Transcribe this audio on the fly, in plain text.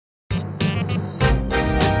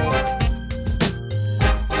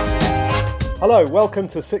Hello, welcome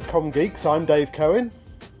to Sitcom Geeks. I'm Dave Cohen.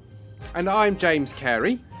 And I'm James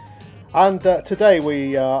Carey. And today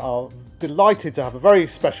we are delighted to have a very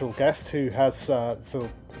special guest who has, for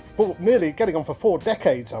nearly getting on for 4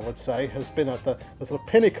 decades, I would say, has been at the sort of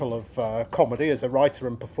pinnacle of comedy as a writer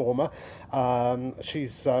and performer. She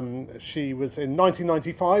was in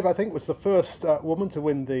 1995, I think, was the first woman to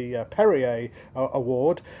win the Perrier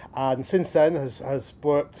Award, and since then has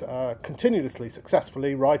worked continuously,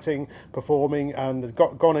 successfully, writing, performing, and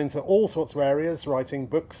gone into all sorts of areas, writing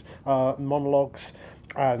books, monologues.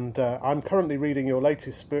 And I'm currently reading your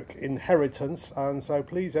latest book, Inheritance, and so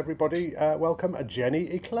please, everybody, welcome Jenny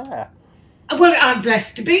Eclair. Well, I'm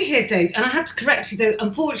blessed to be here, Dave. And I have to correct you, though.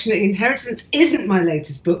 Unfortunately, Inheritance isn't my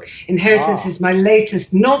latest book. Inheritance is my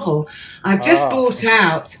latest novel. I've just brought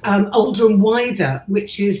out Older and Wider,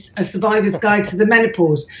 which is a survivor's guide to the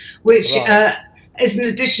menopause, which is an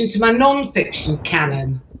addition to my non-fiction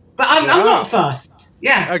canon. But I'm not fussed.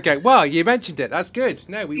 Yeah. Okay. Well, you mentioned it. That's good.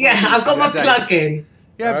 No, I've got my plug in.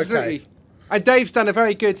 Yeah, absolutely. Okay. And Dave's done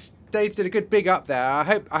Dave did a good big up there. I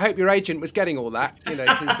hope your agent was getting all that, you know.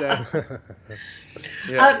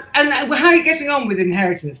 Yeah. And how are you getting on with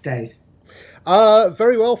Inheritance, Dave?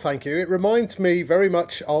 Very well, thank you. It reminds me very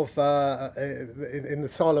much of in the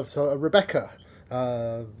style of Rebecca.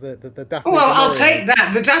 The Daphne. Well, I'll take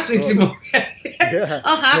that. The Daphne du Maurier. Yeah.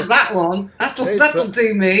 I'll have that one. That'll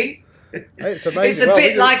do me. It's amazing. It's a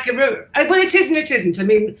bit like well, it is and it isn't. I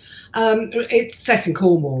mean, it's set in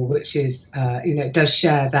Cornwall, which is, it does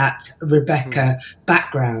share that Rebecca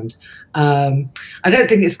background. I don't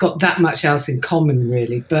think it's got that much else in common,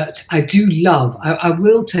 really, but I do love. I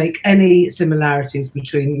will take any similarities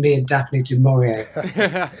between me and Daphne du Maurier.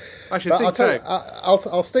 I should think so.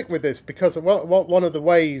 I'll stick with this because one of the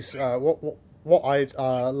ways what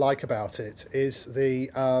I like about it is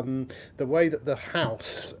the way that the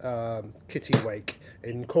house, Kittiwake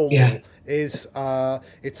in Cornwall, is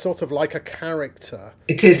it's sort of like a character.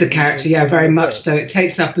 It is a character, very much so. It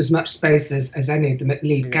takes up as much space as any of the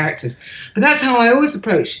lead characters. But that's how I always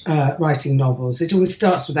approach writing novels. It always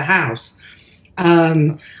starts with a house.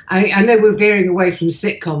 I know we're veering away from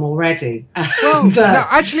sitcom already. Well, no,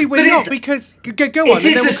 actually we're not, because go on. It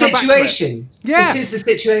is the situation. Yeah, it is the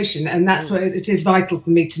situation, and that's what it is vital for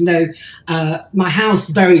me to know my house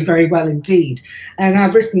very, very well indeed. And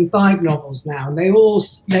I've written 5 novels now, and they all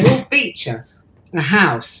feature a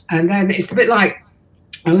house. And then it's a bit like,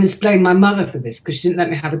 I always blame my mother for this because she didn't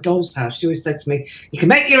let me have a doll's house. She always said to me, "You can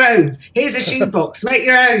make your own. Here's a shoebox. Make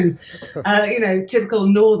your own." Typical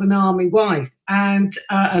Northern Army wife and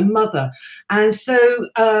mother. And so,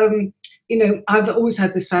 I've always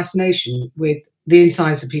had this fascination with the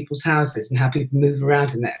insides of people's houses and how people move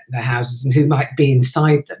around in their houses and who might be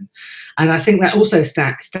inside them. And I think that also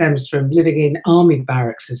stems from living in army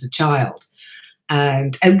barracks as a child.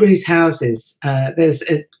 And everybody's houses,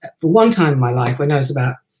 for one time in my life when I was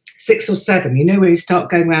about 6 or 7, when you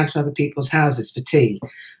start going around to other people's houses for tea.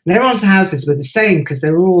 And everyone's houses were the same because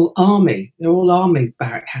they're all army. They're all army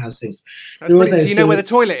barrack houses. That's brilliant. So you know where the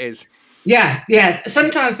toilet is? Yeah.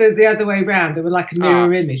 Sometimes they're the other way around. They were like a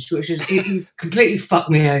mirror image, which is completely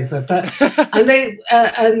fucked me over. But and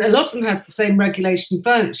a lot of them had the same regulation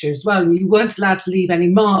furniture as well, and you weren't allowed to leave any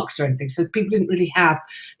marks or anything. So people didn't really have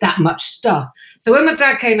that much stuff. So when my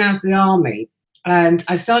dad came out of the army, and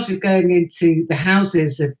I started going into the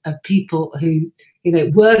houses of people who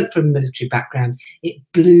weren't from a military background, it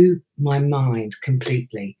blew my mind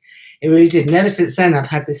completely. It really did. And ever since then, I've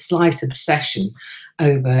had this slight obsession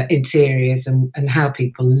over interiors and how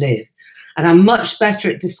people live. And I'm much better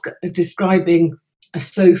at describing a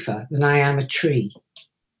sofa than I am a tree.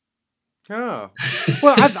 Oh,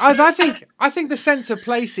 well, I think the sense of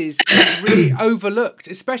place is really overlooked,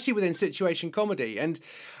 especially within situation comedy. And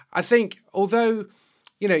I think although,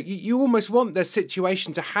 you almost want the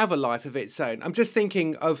situation to have a life of its own. I'm just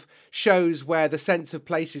thinking of shows where the sense of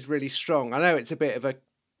place is really strong. I know it's a bit of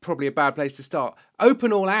probably a bad place to start.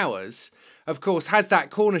 Open All Hours, of course, has that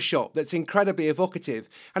corner shop that's incredibly evocative.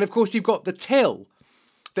 And of course, you've got the till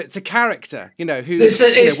that's a character, who... It's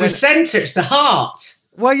the centre, it's the heart.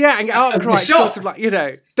 Well, yeah, and Arkwright sort of like,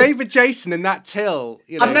 David Jason in that till.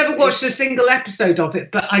 I've never watched a single episode of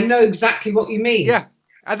it, but I know exactly what you mean. Yeah,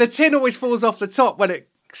 and the tin always falls off the top when it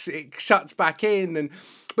shuts back in.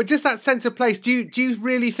 But just that sense of place, do you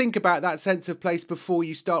really think about that sense of place before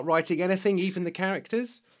you start writing anything, even the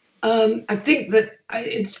characters? I think that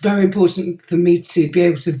it's very important for me to be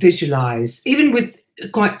able to visualise, even with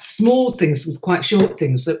quite small things, with quite short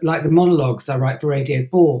things, like the monologues I write for Radio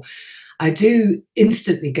 4. I do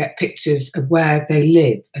instantly get pictures of where they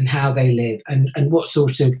live and how they live and what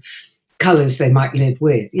sort of colours they might live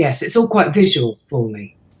with. Yes, it's all quite visual for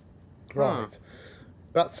me. Right.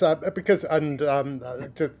 That's because, and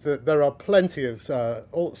there are plenty of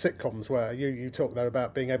all sitcoms where you talk there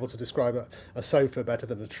about being able to describe a sofa better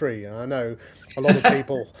than a tree. And I know a lot of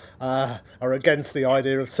people are against the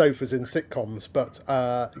idea of sofas in sitcoms, but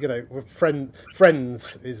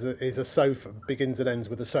Friends is a sofa, begins and ends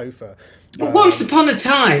with a sofa. But once upon a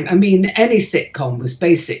time, I mean, any sitcom was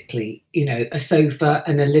basically, a sofa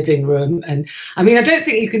and a living room. And I mean, I don't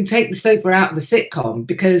think you can take the sofa out of the sitcom,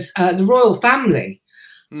 because the royal family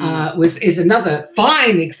is another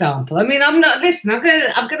fine example. I mean, I'm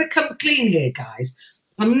gonna come clean here, guys.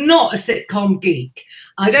 I'm not a sitcom geek.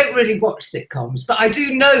 I don't really watch sitcoms, but I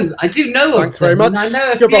do know Thanks of very them. much. I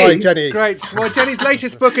know a Goodbye, few. Jenny. Great. Well, Jenny's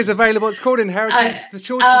latest book is available. It's called Inheritance.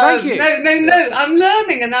 Thank you. No. I'm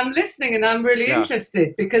learning and I'm listening and I'm really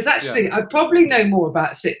interested, because actually I probably know more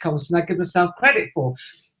about sitcoms than I give myself credit for.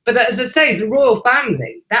 But as I say, the royal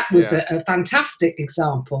family, that was a fantastic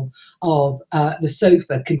example of the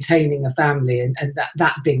sofa containing a family, and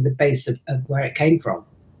that being the base of where it came from.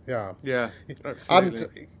 Yeah,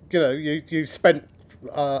 absolutely. And you spent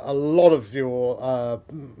a lot of your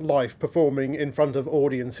life performing in front of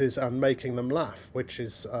audiences and making them laugh, which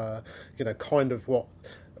is kind of what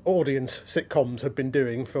audience sitcoms have been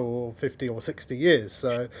doing for 50 or 60 years.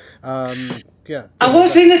 So I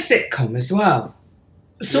was in a sitcom as well.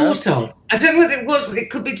 Sort of. I don't know whether it was.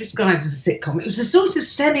 It could be described as a sitcom. It was a sort of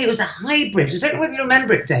It was a hybrid. I don't know whether you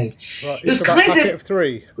remember it, Dave. Right, it was kind of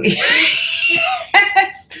three.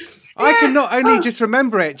 Yes. I can not only just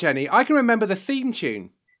remember it, Jenny. I can remember the theme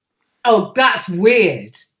tune. Oh, that's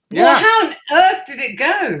weird. Yeah. Well, how on earth did it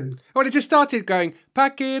go? Well, it just started going,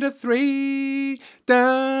 packet of three,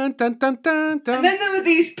 dun, dun, dun, dun, dun. And then there were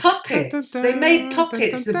these puppets. They made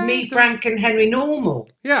puppets of me, Frank, and Henry Normal.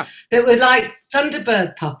 Yeah. They were like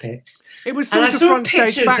Thunderbird puppets. It was sort of front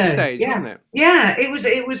stage, backstage, wasn't it? Yeah, it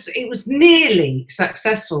was nearly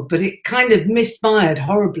successful, but it kind of misfired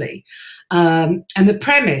horribly. And the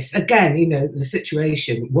premise, again, the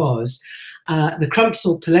situation was the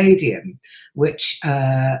Crumpsall Palladium, which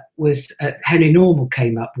was Henry Normal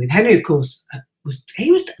came up with. Henry, of course, was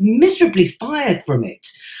miserably fired from it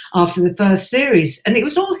after the first series, and it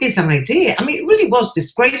was all his idea. I mean, it really was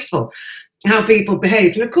disgraceful how people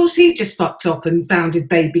behaved. And of course, he just fucked off and founded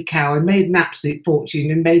Baby Cow and made an absolute fortune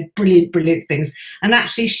and made brilliant things, and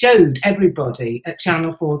actually showed everybody at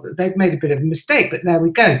Channel 4 that they'd made a bit of a mistake. But there we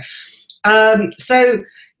go.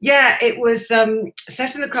 It was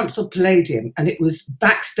set in the Crumpsall Palladium, and it was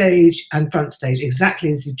backstage and front stage, exactly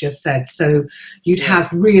as you just said. So you'd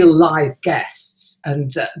have real live guests,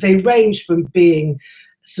 and they ranged from being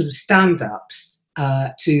sort of stand-ups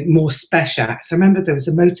to more special acts. I remember there was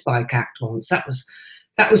a motorbike act once. That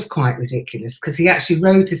was quite ridiculous, because he actually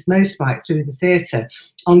rode his motorbike through the theatre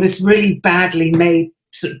on this really badly made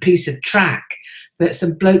sort of piece of track that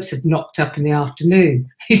some blokes had knocked up in the afternoon.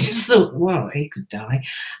 He just thought, well, he could die.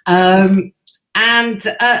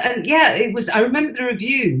 It was. I remember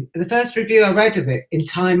the first review I read of it in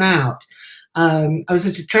Time Out. I was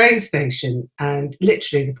at a train station, and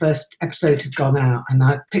literally the first episode had gone out, and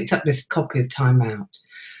I picked up this copy of Time Out.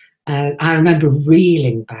 And I remember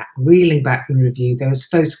reeling back from the review. There was a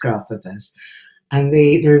photograph of us, and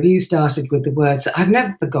the review started with the words that I've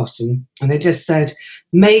never forgotten, and they just said,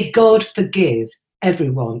 "May God forgive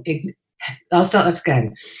everyone." I'll start that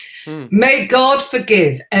again. May God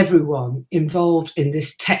forgive everyone involved in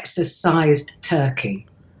this Texas-sized turkey.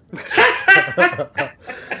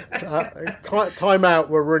 Time Out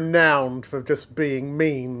were renowned for just being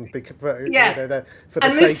mean, for the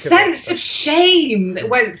and sake this sense of shame that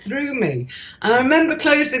went through me. And I remember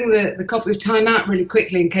closing the copy of Time Out really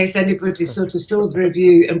quickly in case anybody sort of saw the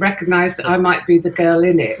review and recognised that I might be the girl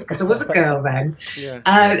in it, because I was a girl then.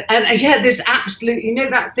 This absolute,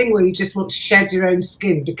 that thing where you just want to shed your own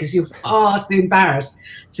skin because you're far too embarrassed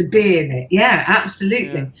to be in it. Yeah,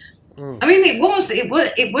 absolutely. Yeah. I mean, it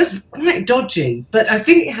was quite dodgy, but I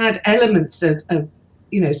think it had elements of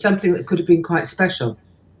something that could have been quite special.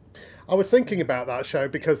 I was thinking about that show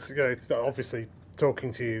because obviously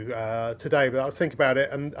talking to you today, but I was thinking about it,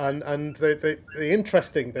 and the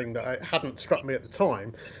interesting thing that hadn't struck me at the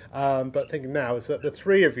time, but thinking now, is that the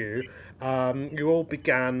three of you, you all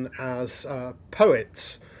began as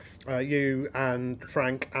poets, you and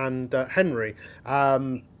Frank and Henry.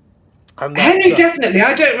 And Henry definitely.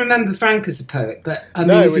 I don't remember Frank as a poet, but I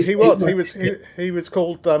no, mean, he was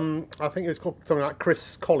called. I think he was called something like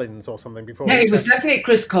Chris Collins or something before. Yeah, he was definitely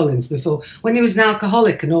Chris Collins before, when he was an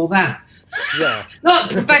alcoholic and all that. Yeah,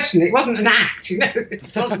 not professionally. It wasn't an act, you know.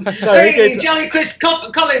 It wasn't. No, Hey, jolly Chris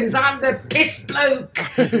Collins, I'm the piss bloke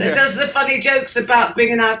that does the funny jokes about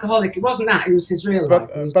being an alcoholic. It wasn't that. It was his real life.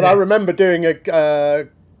 But I remember doing a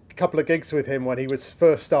couple of gigs with him when he was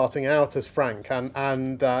first starting out as Frank,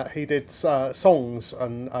 and he did songs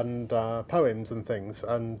and poems and things,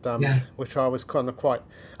 and which I was kind of quite,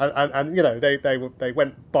 and you know they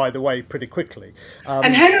went by the way pretty quickly.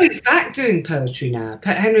 And Henry's back doing poetry now.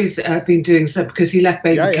 Henry's been doing so because he left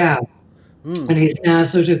Baby Cow. And he's now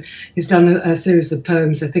he's done a series of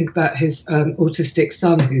poems, I think, about his autistic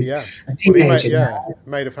son who's a teenager.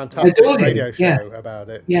 Made a fantastic radio show about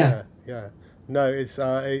it. Yeah. No, it's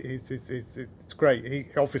great. He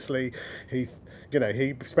obviously he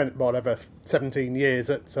spent whatever 17 years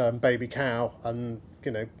at Baby Cow, and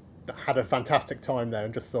had a fantastic time there,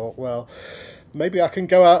 and just thought, well, maybe I can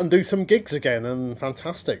go out and do some gigs again. And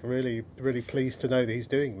fantastic, really, really pleased to know that he's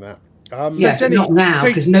doing that. Jenny, not now,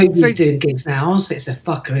 because nobody's doing gigs now. Honestly, it's a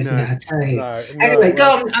fucker, isn't it? I tell you. Anyway, go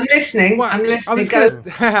on. I'm listening. Well, I'm listening.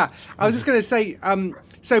 I was just going to say.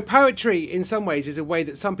 So poetry, in some ways, is a way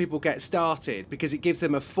that some people get started because it gives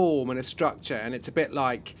them a form and a structure, and it's a bit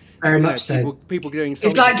like people doing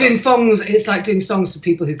songs. It's like doing songs. It's like doing songs for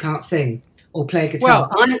people who can't sing or play guitar.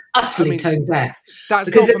 Well, I'm utterly tone deaf.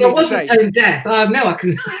 That's because not for me to say. If I wasn't tone deaf, no,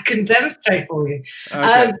 I can demonstrate for you.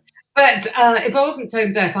 Okay. But if I wasn't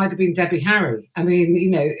tone deaf, I'd have been Debbie Harry. I mean,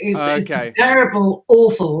 it's a terrible,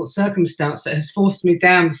 awful circumstance that has forced me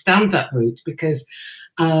down the stand-up route because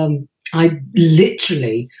I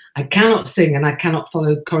cannot sing and I cannot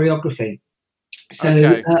follow choreography.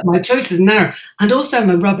 So my choice is narrow. And also I'm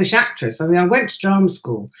a rubbish actress. I mean, I went to drama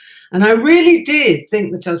school and I really did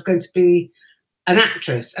think that I was going to be an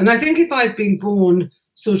actress. And I think if I'd been born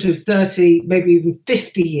sort of 30, maybe even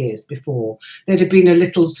 50 years before, there'd have been a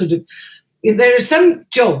little sort of, there are some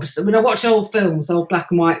jobs, when I watch old films, old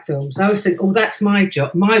black and white films, I always think, oh, that's my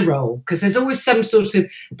job, my role, because there's always some sort of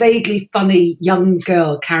vaguely funny young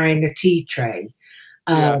girl carrying a tea tray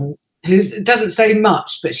who doesn't say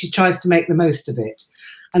much, but she tries to make the most of it.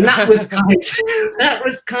 And that was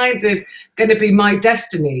kind of going to be my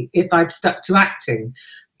destiny if I'd stuck to acting.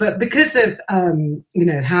 But because of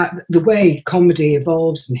how the way comedy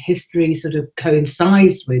evolves and history sort of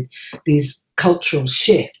coincides with these cultural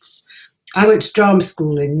shifts, I went to drama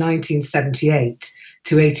school in 1978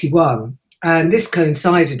 to 81. And this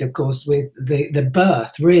coincided, of course, with the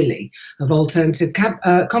birth, really, of alternative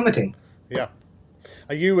comedy. Yeah.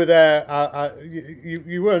 You were there,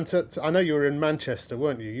 you weren't at, I know you were in Manchester,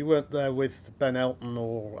 weren't you? You weren't there with Ben Elton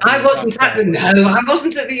or... I wasn't at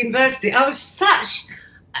the university. I was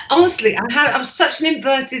honestly, I was such an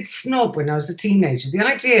inverted snob when I was a teenager. The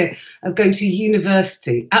idea of going to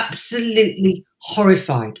university absolutely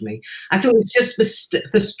horrified me. I thought it was just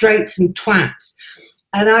for straights and twats.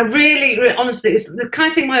 And I really, honestly, it's the kind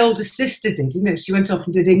of thing my older sister did. She went off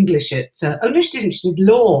and did English at, she didn't, she did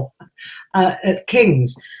law at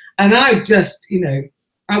King's. And I just,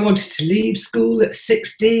 I wanted to leave school at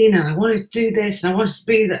 16 and I wanted to do this and I wanted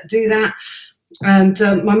to do that. And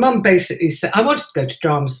my mum basically said, I wanted to go to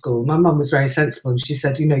drama school. My mum was very sensible and she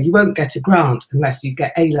said, you won't get a grant unless you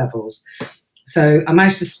get A-levels. So I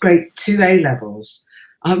managed to scrape 2 A-levels.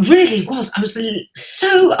 I really was. I was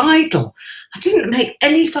so idle. I didn't make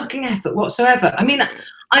any fucking effort whatsoever. I mean,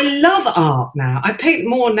 I love art now. I paint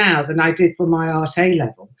more now than I did for my art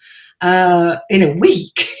A-level in a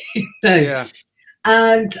week. Yeah.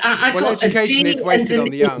 And I got education a D is wasted and on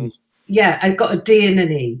the young. Yeah, I got a D and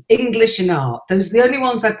an E, English and art. Those are the only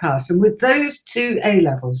ones I passed. And with those 2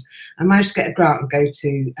 A-levels, I managed to get a grant and go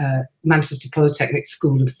to Manchester Polytechnic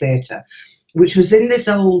School of Theatre, which was in this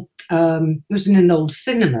old, it was in an old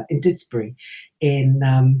cinema in Didsbury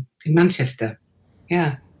in Manchester.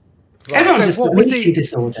 Yeah. Right. Everyone just got leaky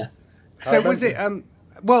disorder. So was it,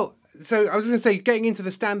 so I was going to say, getting into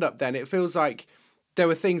the stand-up then, it feels like there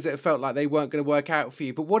were things that felt like they weren't going to work out for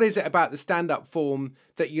you. But what is it about the stand-up form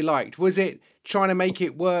that you liked? Was it trying to make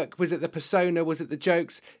it work? Was it the persona? Was it the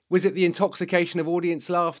jokes? Was it the intoxication of audience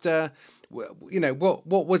laughter? What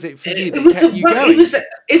was it for you that kept you going?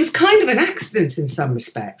 It was kind of an accident in some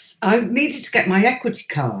respects. I needed to get my equity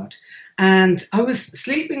card and I was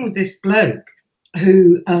sleeping with this bloke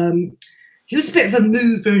who, he was a bit of a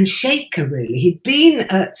mover and shaker, really. He'd been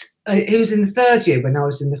he was in the 3rd year when I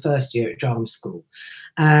was in the 1st year at drama school.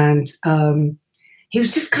 And he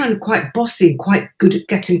was just kind of quite bossy and quite good at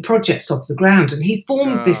getting projects off the ground. And he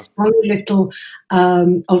formed this funny little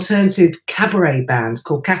alternative cabaret band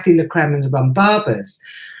called Kathy LaCreme and the Rum Barbers.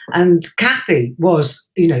 And Kathy was,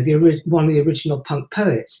 one of the original punk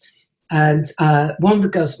poets. And one of the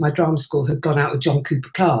girls at my drama school had gone out with John Cooper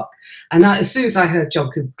Clarke. And as soon as I heard John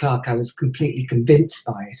Cooper Clarke, I was completely convinced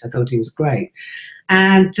by it. I thought he was great.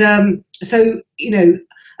 And so,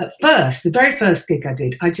 at first, the very first gig I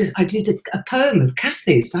did a poem of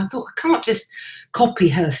Kathy's. And I thought, I can't just copy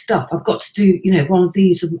her stuff. I've got to do, one of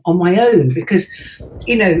these on my own because,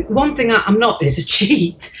 one thing I'm not is a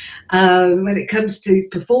cheat when it comes to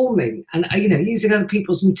performing and, using other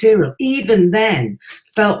people's material. Even then,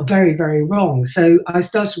 felt very, very wrong. So I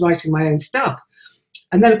started writing my own stuff.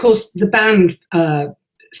 And then, of course, the band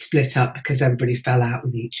split up because everybody fell out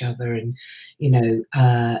with each other and,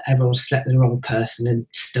 everyone slept with the wrong person and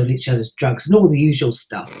stole each other's drugs and all the usual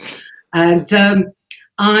stuff. And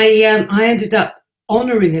I ended up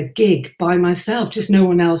honouring a gig by myself, just no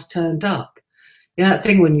one else turned up. That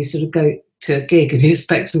thing when you sort of go to a gig and you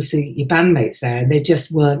expect to see your bandmates there and they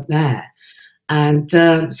just weren't there. And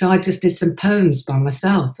so I just did some poems by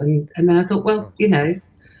myself. And then I thought, well,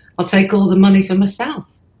 I'll take all the money for myself.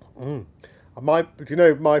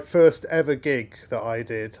 My first ever gig that I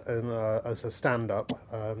did as a stand-up,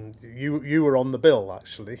 you were on the bill,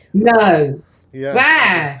 actually. No. Yeah.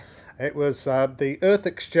 Where? It was the Earth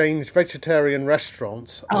Exchange Vegetarian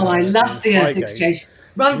Restaurant. Oh, I love the Earth Exchange.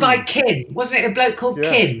 Run by Kim. Wasn't it a bloke called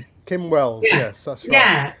Kim? Kim Wells, yes, that's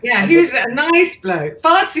right. Yeah. He was a nice bloke.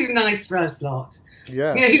 Far too nice for us lot.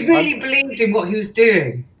 Yeah. He really believed in what he was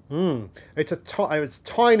doing. It was a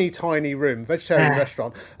tiny room, vegetarian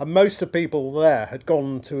restaurant, and most of the people there had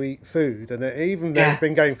gone to eat food, and even though they'd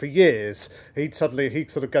been going for years, he'd sort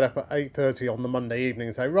of get up at 8:30 on the Monday evening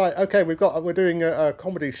and say, right, okay, we're doing a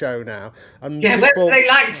comedy show now, and whether they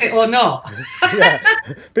liked it or not.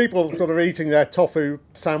 People sort of eating their tofu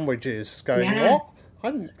sandwiches, going, what?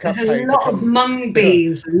 There's a lot of mung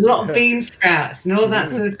beans, a lot of bean sprouts, and all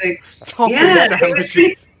that sort of thing. Tofu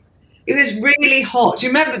sandwiches. It was really hot. Do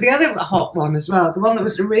you remember the other hot one as well? The one that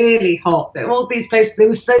was really hot. All these places, they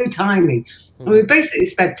were so tiny. And we basically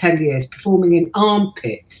spent 10 years performing in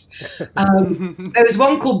armpits. There was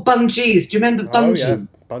one called Bungees. Do you remember Bungie? Oh, yeah.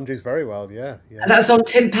 Bungees very well, yeah. And that was on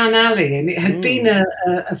Timpan Alley, and it had been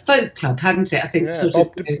a folk club, hadn't it? I think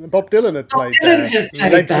Bob Dylan had played there.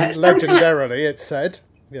 Legendarily, it's said.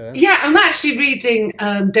 Yeah, I'm actually reading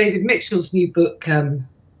David Mitchell's new book,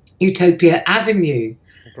 Utopia Avenue.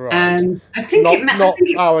 Right. And I think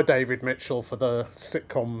our David Mitchell for the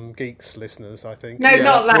sitcom geeks listeners, I think. No,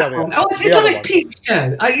 not that one. I did like Peep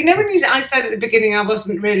Show. When I said at the beginning I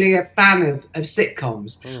wasn't really a fan of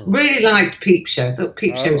sitcoms. Really liked Peep Show. I thought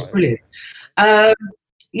Peep Show was brilliant. And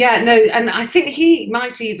I think he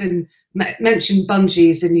might even mention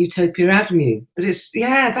Bungees in Utopia Avenue. But those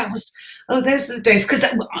are the days because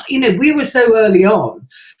we were so early on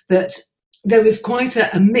that. There was quite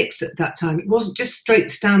a mix at that time. It wasn't just straight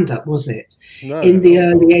stand-up, was it? No, in the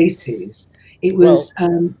early 80s. It was...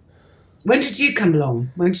 when did you come along?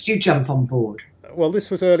 When did you jump on board? Well, this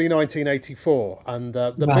was early 1984, and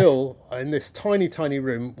the bill in this tiny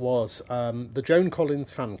room was the Joan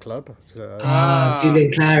Collins fan club.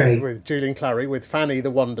 Julian Clary. With Julian Clary, with Fanny the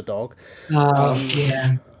Wonder Dog.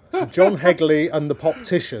 John Hegley and the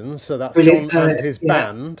Popticians, so that's John and his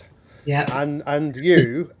band. Yeah. And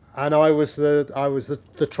you... And I was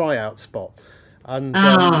the tryout spot, and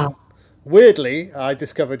weirdly, I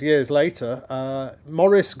discovered years later,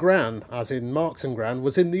 Maurice Gran, as in Marks and Gran,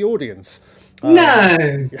 was in the audience.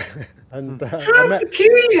 No, and how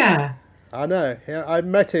peculiar! I know. Yeah, I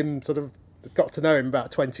met him got to know him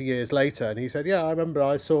about 20 years later, and he said, I remember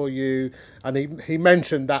I saw you, and he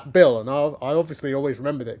mentioned that bill, and I obviously always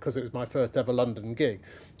remembered it because it was my first ever London gig.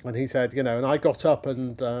 And he said, and I got up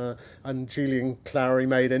and Julian Clary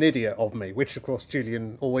made an idiot of me, which of course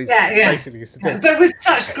Julian always basically used to do. But with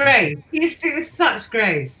such grace. He used to do it with such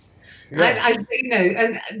grace. Yeah.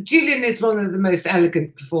 And Julian is one of the most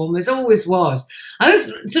elegant performers, always was. I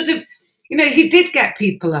was he did get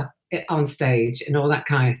people up on stage and all that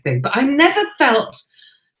kind of thing, but I never felt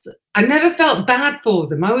bad for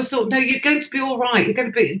them. I always thought, no, you're going to be all right.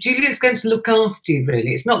 Julian's going to look after you,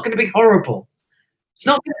 really. It's not going to be horrible. It's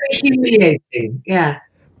not going to be humiliating, yeah.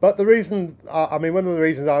 But the reason, one of the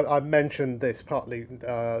reasons I mentioned this partly,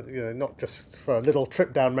 not just for a little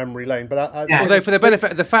trip down memory lane, but although for the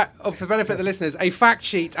benefit of the listeners, a fact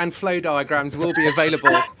sheet and flow diagrams will be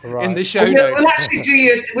available in the show notes. We'll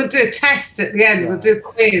actually we'll do a test at the end. Yeah. We'll do a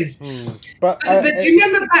quiz. But do you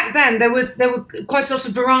remember back then there were quite a lot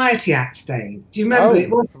of variety acts, Dave? Do you remember? It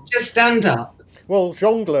wasn't just stand up. Well,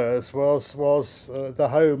 Jongleurs was the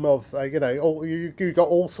home of you got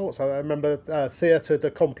all sorts. I remember Theatre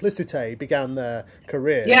de Complicité began their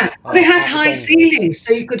career. Yeah, they had at high Jongleurs. ceilings,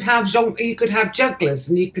 so you could have jugglers,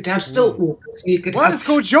 and you could have stilt walkers. And you could Well, have it's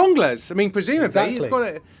called Jongleurs. I mean, presumably Exactly. it's got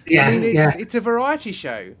a. Yeah, I mean, yeah. it's a variety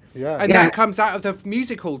show, Yeah. and Yeah. that comes out of the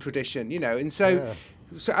music hall tradition, and so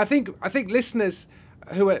I think listeners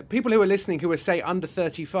people who are listening who are say under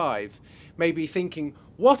 35 may be thinking,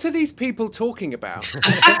 what are these people talking about?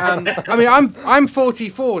 I mean, I'm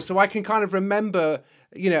 44, so I can kind of remember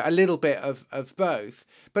a little bit of both,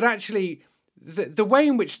 but actually the way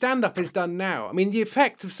in which stand-up is done now, I mean, the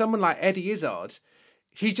effect of someone like Eddie Izzard,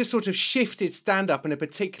 he just sort of shifted stand-up in a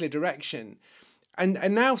particular direction.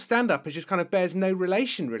 And now stand-up just kind of bears no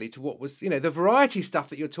relation really to what was, the variety stuff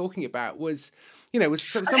that you're talking about was, was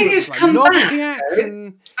some of it was like novelty back, acts,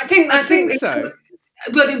 and I think so.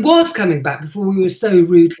 Well, it was coming back before we were so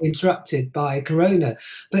rudely interrupted by Corona.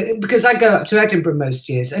 But because I go up to Edinburgh most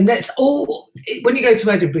years, and that's all. When you go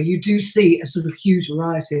to Edinburgh, you do see a sort of huge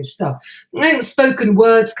variety of stuff. I think spoken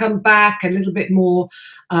words come back a little bit more.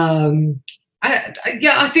 I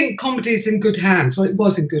think comedy is in good hands. Well, it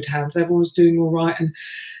was in good hands. Everyone was doing all right, and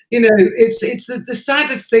it's the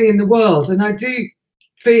saddest thing in the world. And I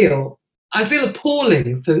feel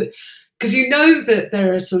appalling for. Because that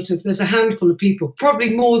there are there's a handful of people,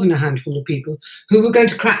 probably more than a handful of people, who were going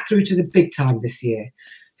to crack through to the big time this year,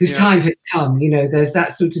 whose time had come. There's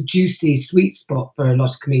that sort of juicy sweet spot for a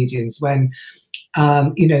lot of comedians when,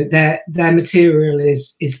 their material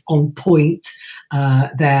is on point,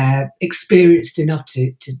 they're experienced enough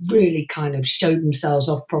to really kind of show themselves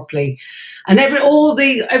off properly, and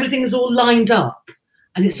everything is all lined up.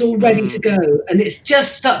 And it's all ready to go, and it's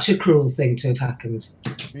just such a cruel thing to have happened.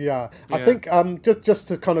 Yeah, I think just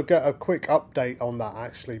to kind of get a quick update on that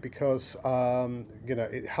actually, because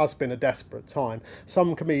it has been a desperate time.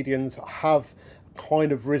 Some comedians have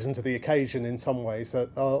kind of risen to the occasion in some ways.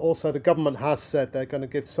 Also, the government has said they're going to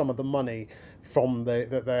give some of the money from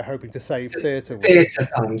that they're hoping to save theatre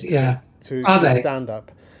fund, to stand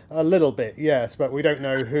up. A little bit, yes, but we don't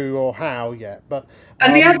know who or how yet. But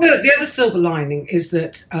and the other silver lining is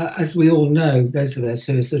that, as we all know, those of us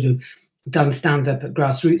who are sort of done stand up at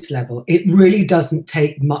grassroots level, it really doesn't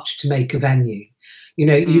take much to make a venue.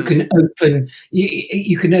 You can open,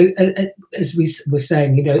 you can, as we were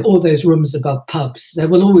saying, all those rooms above pubs. There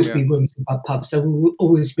will always be rooms above pubs. There will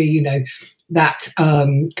always be, that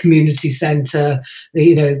community centre,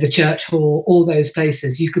 the church hall, all those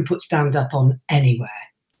places. You can put stand up on anywhere.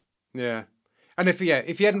 Yeah. And if the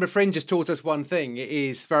Edinburgh Fringe has taught us one thing, it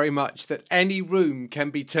is very much that any room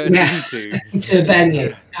can be turned into a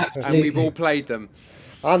venue. Absolutely. And we've all played them.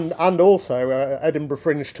 And also, Edinburgh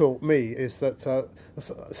Fringe taught me is that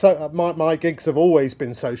my gigs have always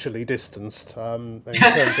been socially distanced in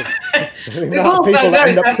terms of the amount of people that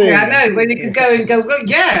end up seeing. I know, when you can go and go, well,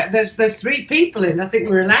 there's 3 people in. I think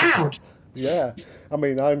we're allowed. Yeah, I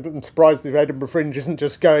mean, I'm surprised if Edinburgh Fringe isn't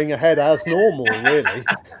just going ahead as normal, really.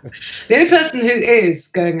 The only person who is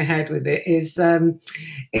going ahead with it is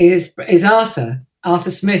Arthur.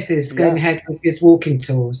 Arthur Smith is going ahead with his walking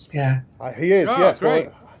tours. Yeah, he is. Yes, great.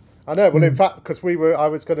 Well, I know. Well, in fact, because I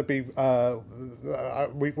was going to be.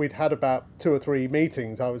 We'd had about 2 or 3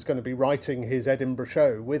 meetings. I was going to be writing his Edinburgh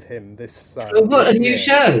show with him this. What a new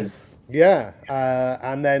show! Yeah,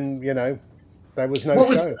 and then there was no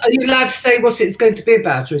show. Are you allowed to say what it's going to be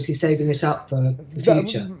about, or is he saving it up for the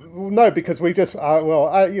future? No, because we just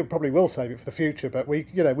you probably will save it for the future. But we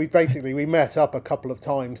met up a couple of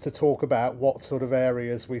times to talk about what sort of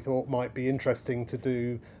areas we thought might be interesting to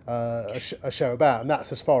do a show about, and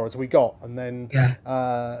that's as far as we got. And then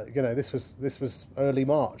this was early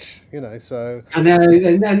March. So I know,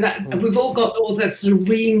 and we've all got all that sort of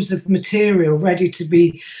reams of material ready to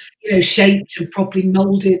be, shaped and properly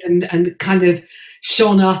moulded and kind of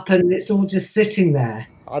shone up, and it's all just sitting there.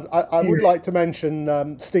 I would like to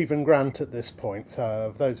mention Stephen Grant at this point.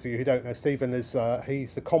 Those of you who don't know, Stephen is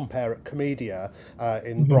he's the compere at Comedia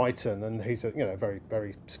in Brighton, and he's a very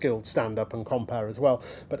very skilled stand-up and compere as well.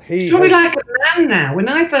 But he's probably like a man now. When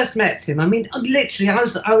I first met him, I mean, literally,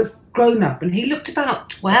 I was grown up, and he looked about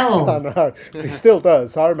 12. I know, he still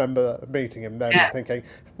does. I remember meeting him then, thinking,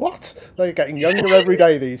 "What? They're getting younger every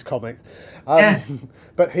day, these comics."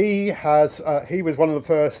 But he was one of the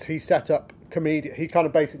first. He set up comedian. He kind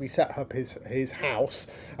of basically set up his house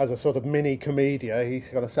as a sort of mini Comedia. He's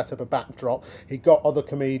kind of set up a backdrop. He got other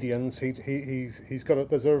comedians. He's got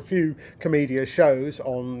there's a few Comedia shows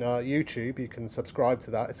on YouTube. You can subscribe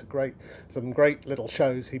to that. It's some great little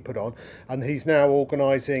shows he put on, and he's now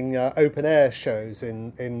organising open air shows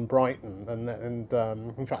in Brighton. And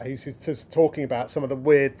in fact, he's just talking about some of the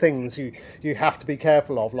weird things you have to be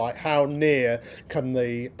careful of, like how near can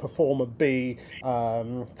the performer be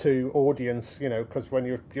to audience, because when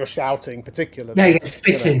you're shouting particularly, you're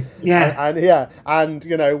spitting, and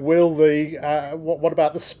will the what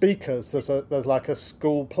about the speakers? There's like a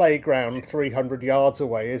school playground 300 yards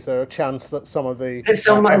away. Is there a chance that some of the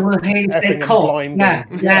someone will hear their cough?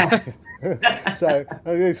 Yeah. So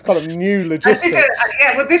it's kind of new logistics.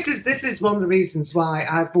 This is one of the reasons why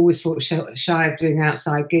I've always thought shy of doing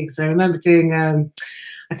outside gigs. I remember doing,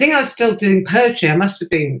 I think I was still doing poetry. I must have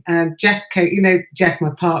been. Jeff, Jeff,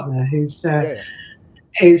 my partner, who's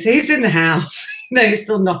he's in the house. He's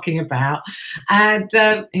still knocking about, and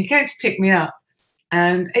he came to pick me up.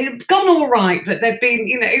 And it's gone all right, but there've been,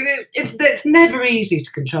 it's never easy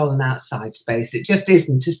to control an outside space. It just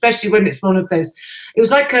isn't, especially when it's one of those. It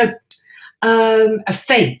was like a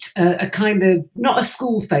fete, a kind of, not a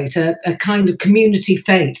school fete, a kind of community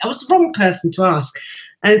fete. I was the wrong person to ask.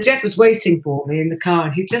 And Jeff was waiting for me in the car,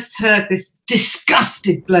 and he just heard this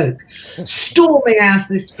disgusted bloke storming out of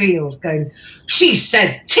this field going, "She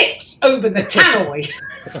said tits over the tannoy."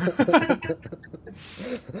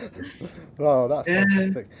 Oh, that's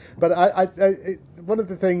fantastic. But I one of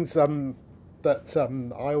the things that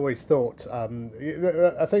I always thought,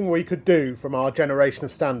 a thing we could do from our generation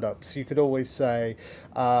of stand-ups, you could always say,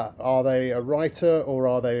 are they a writer, or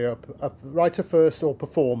are they a writer first or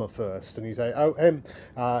performer first? And you say, oh, him,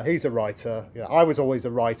 he's a writer. I was always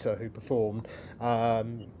a writer who performed.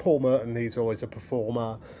 Paul Merton, he's always a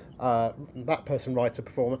performer. That person, writer,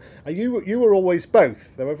 performer. You were always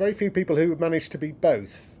both. There were very few people who managed to be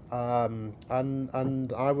both.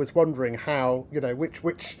 And I was wondering how,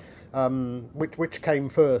 which came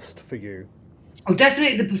first for you? Oh,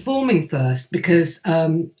 definitely the performing first, because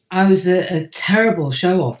I was a terrible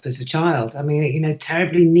show-off as a child. I mean,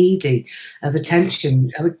 terribly needy of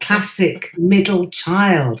attention. I'm a classic middle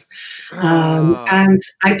child. And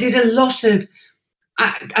I did a lot of,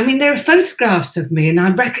 there are photographs of me, and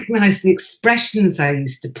I recognise the expressions I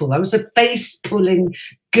used to pull. I was a face-pulling,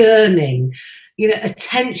 gurning,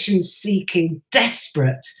 attention-seeking,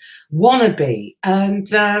 desperate wannabe. And,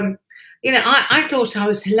 I thought I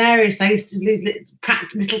was hilarious. I used to do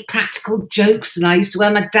little practical jokes, and I used to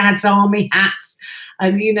wear my dad's army hats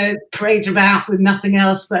and, parade about with nothing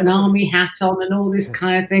else but an army hat on and all this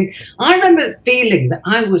kind of thing. I remember feeling that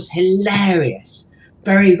I was hilarious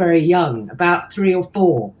very, very young, about 3 or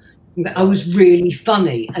 4, that I was really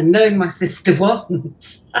funny, and knowing my sister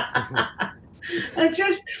wasn't.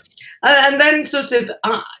 And then sort of,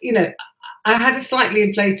 I had a slightly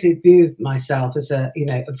inflated view of myself as a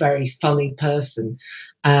very funny person,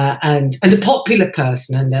 and a popular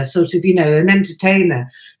person, and a sort of, an entertainer.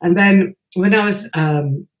 And then when I was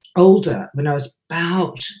older, when I was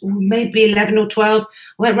about maybe 11 or 12, I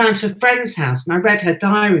went round to a friend's house, and I read her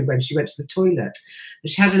diary when she went to the toilet. And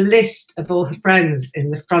she had a list of all her friends in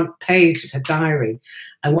the front page of her diary,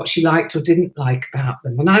 and what she liked or didn't like about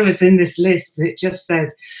them. And I was in this list, and it just said,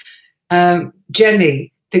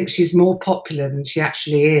 Jenny thinks she's more popular than she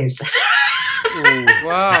actually is.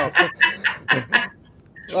 Wow.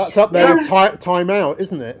 That's up there with Time Out,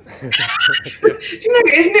 isn't it?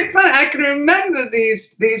 Isn't it funny? I can remember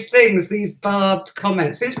these things, these barbed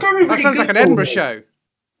comments. It's probably that sounds like an Edinburgh show,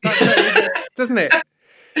 doesn't it?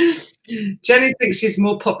 Jenny thinks she's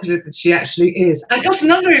more popular than she actually is. I got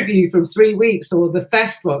another review from 3 weeks, or the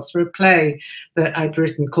Fest was, for a play that I'd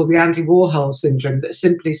written called The Andy Warhol Syndrome, that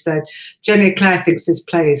simply said, Jenny Eclair thinks this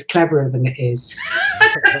play is cleverer than it is.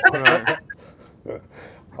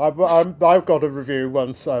 I've got a review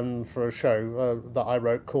once for a show that I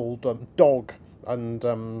wrote called Dog. And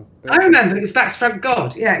I remember it was Backstrap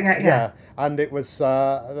God. Yeah. And it was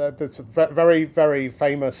this very, very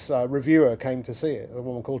famous reviewer came to see it, a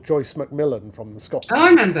woman called Joyce Macmillan from the Scots. Oh, I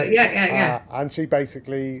remember. Yeah. And she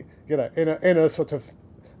basically, in a sort of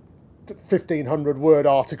 1,500 word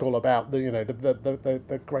article about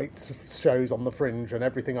the great shows on the Fringe and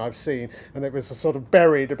everything I've seen, and it was sort of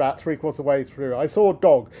buried about 3/4 of the way through. I saw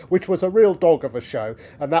Dog, which was a real dog of a show,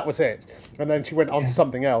 and that was it. And then she went on to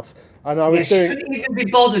something else. And I was doing. She couldn't even be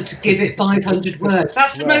bothered to give it 500 words.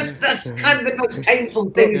 That's kind of the most painful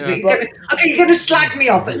thing. You're going to slag me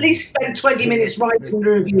off. At least spend 20 minutes writing the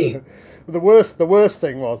review. the worst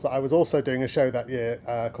thing was that I was also doing a show that year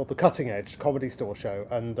called The Cutting Edge Comedy Store Show,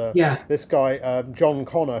 and this guy John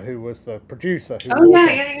Connor, who was the producer,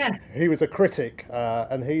 he was a critic,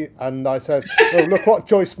 and I said, "Oh, look what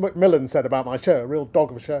Joyce McMillan said about my show, a real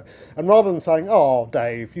dog of a show." And rather than saying, "Oh,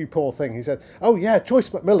 Dave, you poor thing," he said, "Oh yeah, Joyce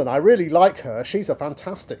McMillan, I really like her. She's a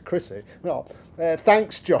fantastic critic." Well,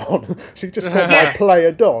 thanks, John. She just called my play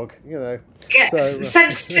a dog, you know. Yeah,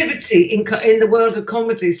 sensitivity in the world of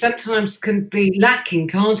comedy sometimes can be lacking,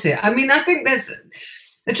 can't it? I mean, I think there's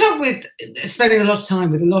the trouble with spending a lot of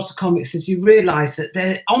time with a lot of comics is you realise that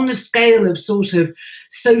they're on the scale of sort of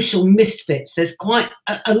social misfits. There's quite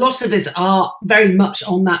a lot of us are very much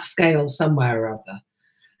on that scale somewhere or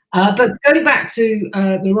other. But going back to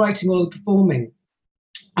the writing or the performing,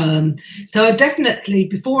 so I definitely,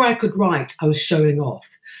 before I could write, I was showing off.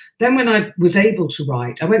 Then when I was able to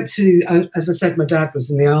write, I went to, as I said, my dad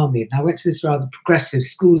was in the army, and I went to this rather progressive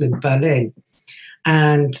school in Berlin.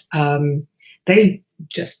 And they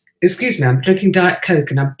just, excuse me, I'm drinking Diet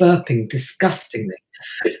Coke and I'm burping disgustingly.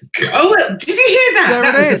 Oh, did you hear that? There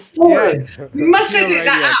that it was is. appalling. Yeah. You must have did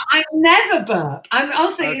that. I never burp.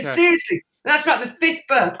 I'm saying seriously. That's about the 5th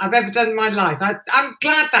burp I've ever done in my life. I'm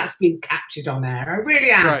glad that's been captured on air. I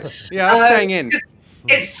really am. Right. Yeah, that's staying in.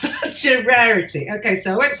 It's such a rarity. Okay,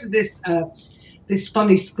 so I went to this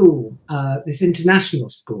funny school, this international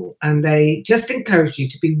school, and they just encouraged you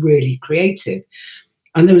to be really creative.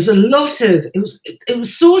 And there was a lot of it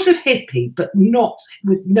was sort of hippie, but not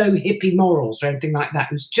with no hippie morals or anything like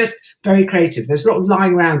that. It was just very creative. There's a lot of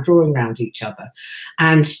lying around, drawing around each other,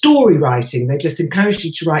 and story writing. They just encouraged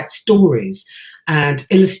you to write stories and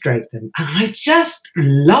illustrate them. And I just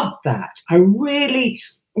loved that. I really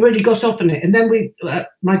got off on it. And then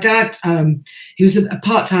my dad, he was a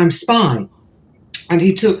part-time spy, and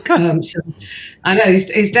he took some, I know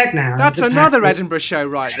he's dead now. That's another Edinburgh show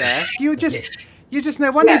right there. You just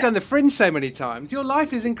no wonder you've done the Fringe so many times. Your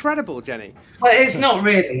life is incredible, Jenny. Well, it's not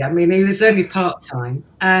really. I mean, he was only part-time,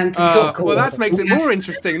 and he got caught. Well, that makes it more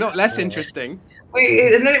interesting, not less interesting.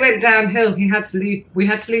 And then it went downhill. We had to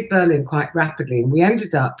leave Berlin quite rapidly, and we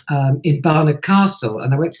ended up in Barnard Castle.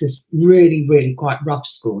 And I went to this really, really quite rough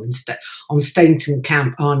school on Stainton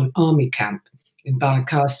Camp, Army Camp in Barnard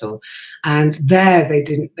Castle. And there they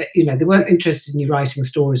didn't, they weren't interested in you writing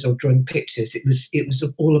stories or drawing pictures. It was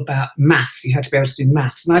all about maths. You had to be able to do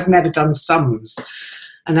maths, and I'd never done sums.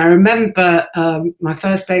 And I remember my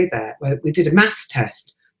first day there, where we did a maths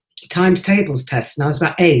test, times tables test, and I was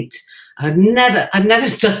about 8. I'd never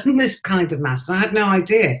done this kind of maths. I had no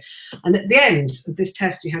idea. And at the end of this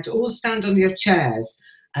test, you had to all stand on your chairs.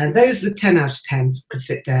 And those with 10 out of 10 could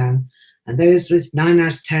sit down. And those with 9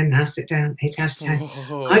 out of 10, now sit down, 8 out of 10.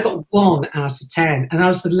 Oh. I got 1 out of 10, and I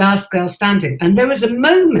was the last girl standing. And there was a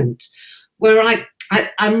moment where I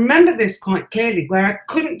remember this quite clearly, where I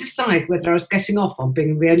couldn't decide whether I was getting off on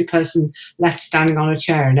being the only person left standing on a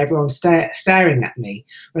chair and everyone staring at me,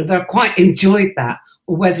 whether I quite enjoyed that,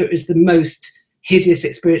 or whether it was the most hideous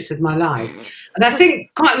experience of my life. And I think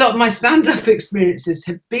quite a lot of my stand-up experiences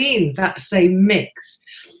have been that same mix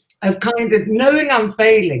of kind of knowing I'm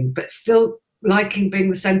failing, but still liking being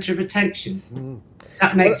the centre of attention. If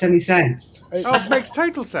that makes any sense. It makes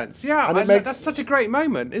total sense. Yeah, that's such a great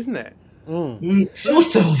moment, isn't it?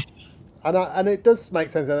 Sort of. And it does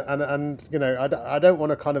make sense, and I don't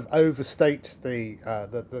want to kind of overstate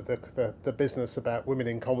the business about women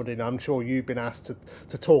in comedy. And I'm sure you've been asked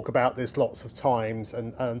to talk about this lots of times,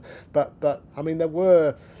 but I mean, there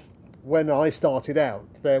were, when I started out,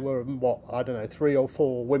 there were 3 or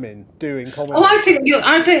 4 women doing comedy. Oh, I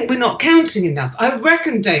think we're not counting enough. I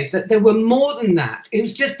reckon, Dave, that there were more than that. It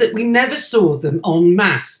was just that we never saw them en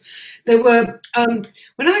masse. There were,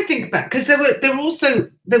 when I think back, because there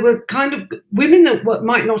were kind of women that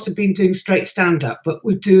might not have been doing straight stand-up, but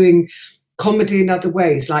were doing comedy in other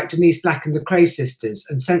ways, like Denise Black and the Cray Sisters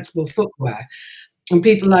and Sensible Footwear and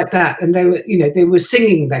people like that. And they were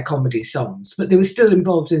singing their comedy songs, but they were still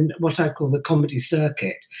involved in what I call the comedy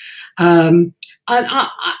circuit. And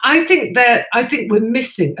I think we're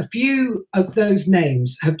missing a few of those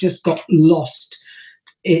names have just got lost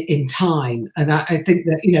in time, and I think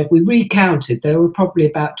that if we recounted, there were probably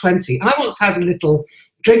about 20. I once had a little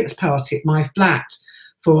drinks party at my flat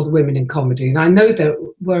for all the women in comedy, and I know there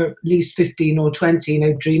were at least 15 or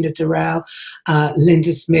 20. Drina Durrell,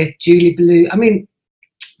 Linda Smith, Julie Ballou. I mean,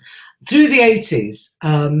 through the 80s,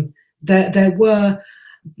 there were,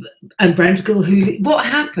 and Brenda Gilhooly. What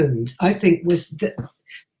happened, I think, was that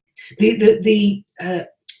the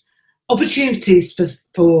opportunities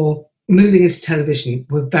for moving into television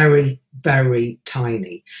were very, very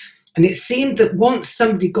tiny. And it seemed that once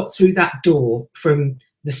somebody got through that door from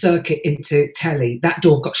the circuit into telly, that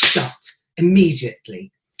door got shut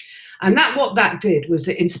immediately. And what that did was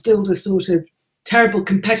it instilled a sort of terrible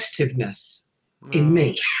competitiveness in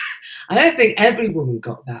me. I don't think every woman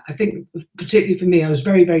got that. I think particularly for me, I was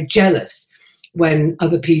very, very jealous when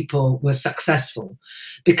other people were successful,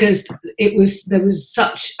 because there was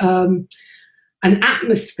such an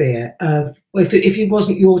atmosphere of, if it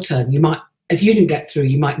wasn't your turn, if you didn't get through,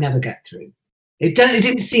 you might never get through. It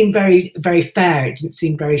didn't seem very, very fair. It didn't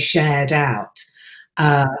seem very shared out.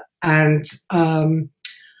 I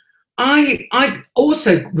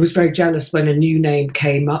also was very jealous when a new name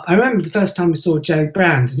came up. I remember the first time I saw Jo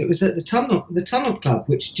Brand, and it was at the Tunnel Club.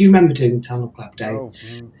 Which, do you remember doing the Tunnel Club, Dave? Oh,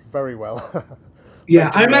 very well. Yeah,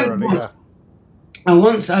 I remember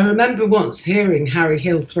I remember once hearing Harry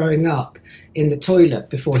Hill throwing up in the toilet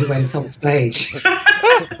before he went on stage.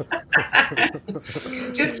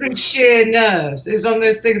 Just through sheer nerves. It was one of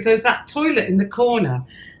those things. There was that toilet in the corner,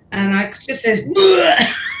 and I just says,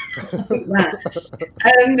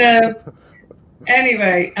 and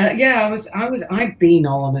anyway, I'd been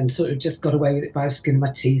on and sort of just got away with it by the skin of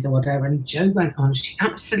my teeth or whatever. And Jo went on; she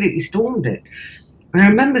absolutely stormed it. And I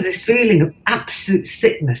remember this feeling of absolute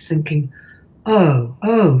sickness, thinking,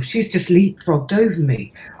 "Oh, she's just leapfrogged over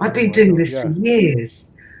me. I've been doing this for years,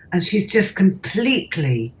 and she's just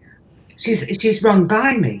completely, she's run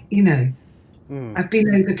by me. You know, I've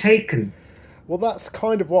been overtaken." Well, that's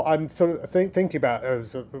kind of what I'm sort of thinking about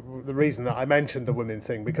as the reason that I mentioned the women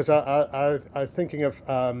thing, because I was thinking of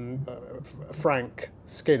Frank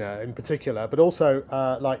Skinner in particular, but also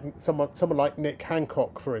like someone like Nick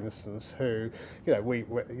Hancock, for instance, who, you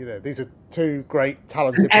know, these are two great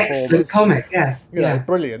talented performers. Excellent comic, yeah, you know,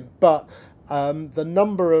 brilliant. But the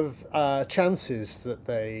number of chances that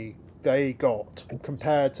they got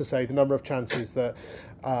compared to, say, the number of chances that,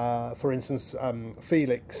 for instance,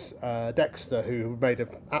 Felix Dexter, who made an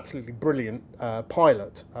absolutely brilliant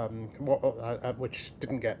pilot, which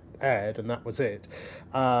didn't get aired, and that was it.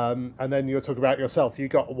 And then you're talking about yourself. You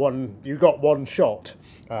got one shot,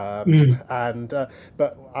 but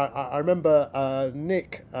I remember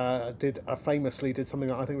Nick famously did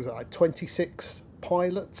something. I think it was like 26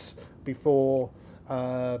 pilots before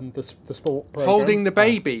the sport program. Holding the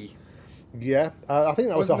Baby. Yeah, I think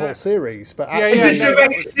that was the whole series. But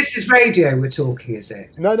this is radio we're talking, is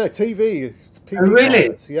it? No, TV. Oh, really?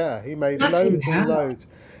 Pilots. Yeah, he made loads and loads,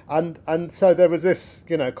 and so there was this,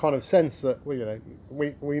 you know, kind of sense that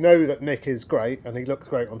we know that Nick is great and he looks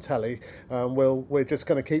great on telly. We're just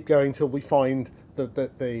going to keep going till we find the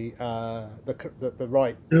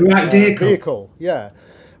right vehicle. Yeah.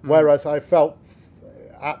 Whereas I felt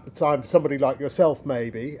at the time, somebody like yourself,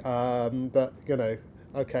 maybe, that, you know,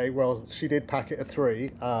 okay, well, she did pack it a 3,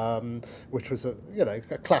 which was a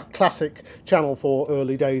classic Channel 4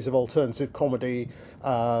 early days of alternative comedy.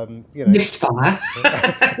 Misfire.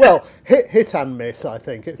 Well, hit and miss. I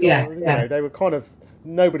think it's know, they were kind of,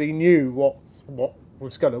 nobody knew what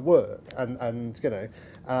was going to work, and you know,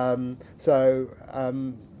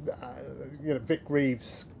 Vic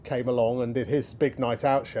Reeves came along and did his big night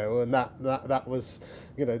out show, and that was,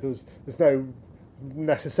 you know, there's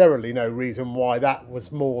necessarily no reason why that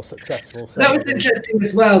was more successful. That was interesting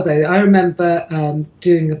as well, though. I remember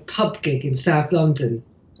doing a pub gig in South London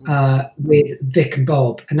with Vic and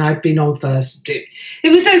Bob, and I'd been on first. It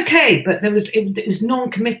was okay, but it was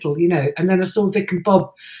non-committal, you know. And then I saw Vic and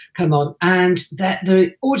Bob come on, and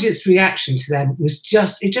the audience reaction to them was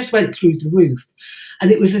just went through the roof. And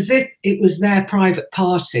it was as if it was their private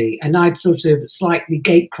party, and I'd sort of slightly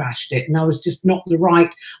gate crashed it, and I was just I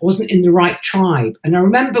wasn't in the right tribe. And I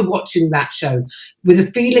remember watching that show with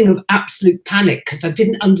a feeling of absolute panic, because I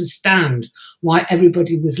didn't understand why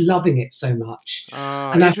everybody was loving it so much.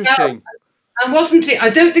 And interesting. I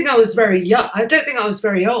don't think I was very young. I don't think I was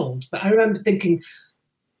very old, but I remember thinking,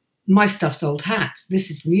 my stuff's old hat. This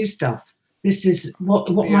is new stuff. This is what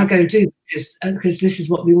am I going to do? Because this is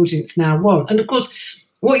what the audience now want. And of course,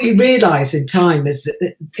 what you realise in time is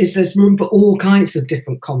there's room for all kinds of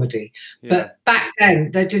different comedy. Yeah. But back then,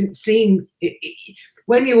 there didn't seem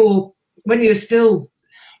when you're still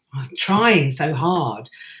trying so hard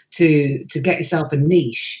to get yourself a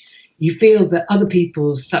niche, you feel that other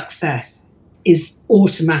people's success is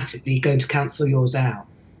automatically going to cancel yours out.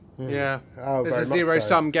 Yeah, there's a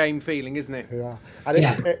zero-sum game feeling, isn't it? Yeah, and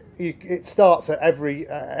it starts at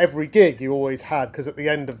every gig you always had, because at the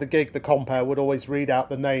end of the gig, the compere would always read out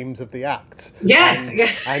the names of the acts.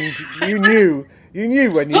 And you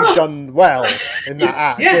knew when you'd done well in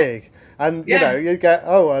that gig, and you know, you get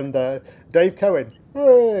Dave Cohen,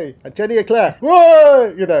 hooray, and Jenny Eclair,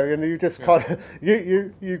 whoa, you know, and you just kind of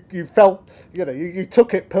you felt, you know, you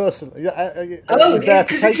took it personally. It was there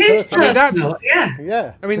to take personally. I mean,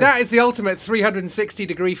 yeah. I mean, that is the ultimate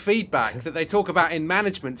 360-degree feedback that they talk about in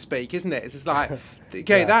management speak, isn't it? It's just like,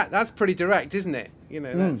 okay, that's pretty direct, isn't it? You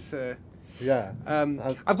know, that's. Yeah.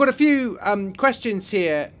 I've got a few questions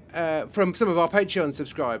here from some of our Patreon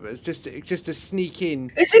subscribers, just to sneak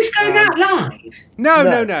in. Is this going out live?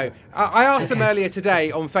 No. I asked them earlier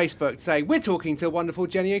today on Facebook to say, we're talking to a wonderful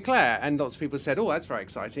Jenny Eclair, and lots of people said, oh, that's very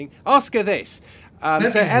exciting. Ask her this.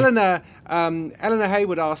 So Eleanor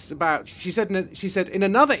Hayward asked about, she said in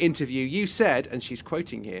another interview, you said, and she's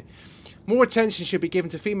quoting here, more attention should have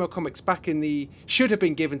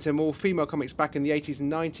been given to more female comics back in the 80s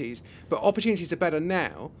and 90s, but opportunities are better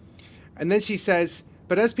now. And then she says,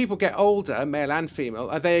 but as people get older, male and female,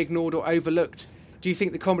 are they ignored or overlooked? Do you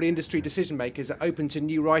think the comedy industry decision makers are open to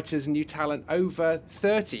new writers and new talent over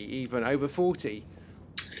 30, even over 40?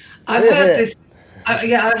 I've heard this. I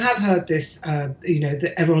have heard this. You know,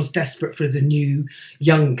 that everyone's desperate for the new,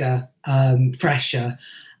 younger, fresher.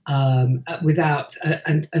 Without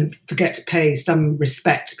and forget to pay some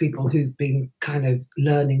respect to people who've been kind of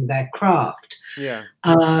learning their craft. Yeah.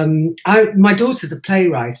 My daughter's a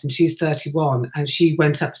playwright and she's 31, and she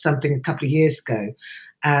went up something a couple of years ago,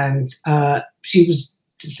 and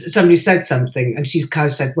somebody said something, and she kind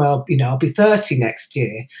of said, well, you know, I'll be 30 next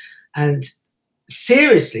year, and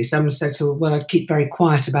seriously, someone said to her, well, I'd keep very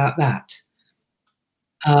quiet about that.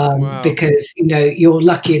 Wow. Because, you know, you're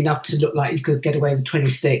lucky enough to look like you could get away with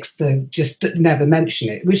 26, so just never mention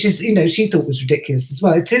it, which is, you know, she thought was ridiculous as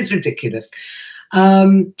well. It is ridiculous.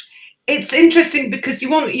 It's interesting because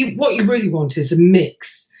what you really want is a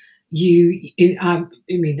mix. I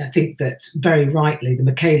think that very rightly, the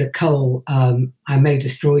Michaela Cole, I May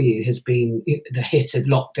Destroy You has been the hit of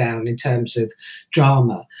lockdown in terms of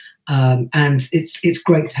drama. And it's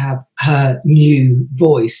great to have her new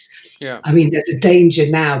voice. Yeah. I mean, there's a danger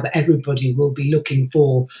now that everybody will be looking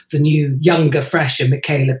for the new, younger, fresher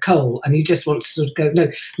Michaela Cole, and you just want to sort of go, no,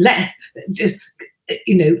 let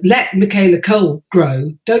Michaela Cole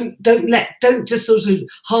grow. Don't just sort of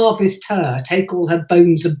harvest her, take all her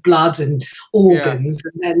bones and blood and organs,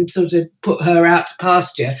 and then sort of put her out to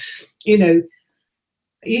pasture. You know,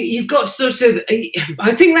 you've got sort of.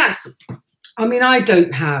 I think that's. I mean, I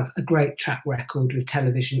don't have a great track record with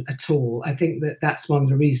television at all. I think that's one of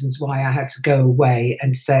the reasons why I had to go away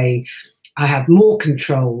and say I have more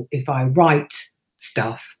control if I write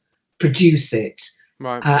stuff, produce it,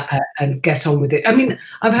 right, and get on with it. I mean,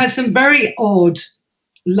 I've had some very odd,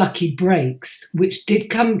 lucky breaks, which did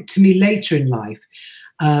come to me later in life.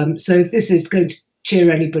 So if this is going to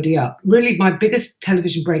cheer anybody up, really my biggest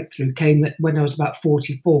television breakthrough came when I was about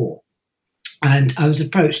 44. And I was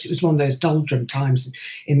approached. It was one of those doldrum times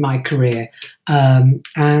in my career. And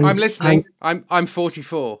I'm listening. I'm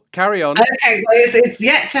 44. Carry on. Okay, well, it's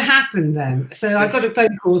yet to happen then. So I got a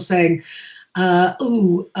phone call saying,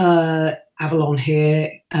 Avalon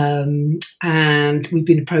here, and we've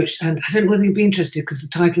been approached. And I don't know whether you'd be interested because the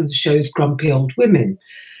title of the show is Grumpy Old Women.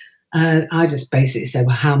 And I just basically said,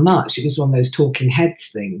 well, how much? It was one of those talking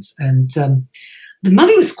heads things. And the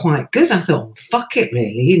money was quite good. I thought, fuck it,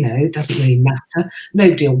 really, you know, it doesn't really matter.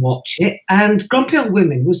 Nobody will watch it. And Grumpy Old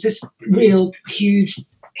Women was this real huge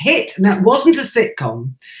hit. And that wasn't a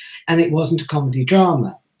sitcom, and it wasn't a comedy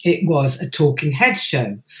drama. It was a talking head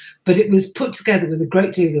show. But it was put together with a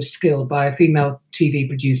great deal of skill by a female TV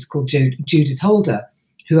producer called Judith Holder,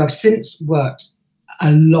 who I've since worked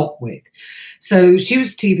a lot with. So she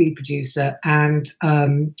was a TV producer, and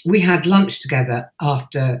we had lunch together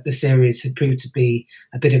after the series had proved to be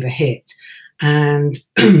a bit of a hit. And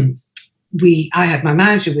I had my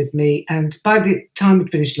manager with me, and by the time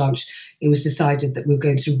we'd finished lunch, it was decided that we were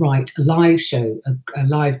going to write a live show, a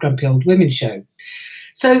live Grumpy Old Women show.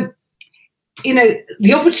 So, you know,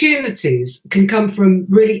 the opportunities can come from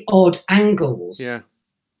really odd angles. Yeah.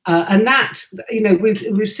 And that, you know,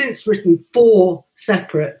 we've since written 4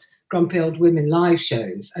 separate Grumpy Old Women live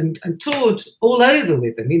shows and toured all over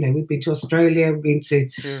with them. You know, we've been to Australia, we've been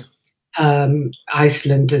to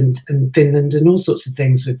Iceland and Finland and all sorts of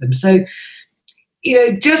things with them. So, you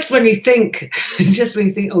know, just when you think,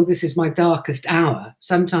 oh, this is my darkest hour,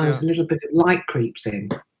 sometimes a little bit of light creeps in.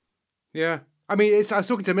 Yeah. I mean, I was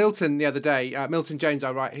talking to Milton the other day, Milton Jones,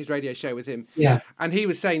 I write his radio show with him. Yeah. And he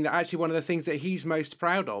was saying that actually one of the things that he's most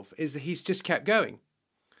proud of is that he's just kept going.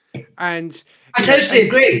 And I totally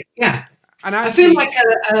agree. Yeah. And actually, I feel like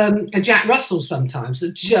a Jack Russell sometimes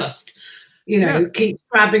that just, you know, keeps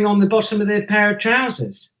grabbing on the bottom of their pair of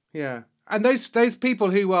trousers. Yeah. And those people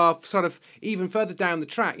who are sort of even further down the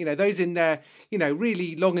track, those in their,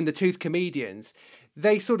 really long in the tooth comedians,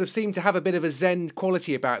 they sort of seem to have a bit of a Zen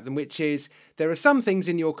quality about them, which is there are some things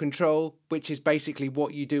in your control, which is basically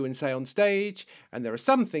what you do and say on stage. And there are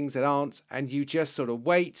some things that aren't, and you just sort of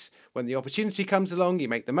wait. When the opportunity comes along, you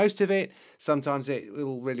make the most of it. Sometimes it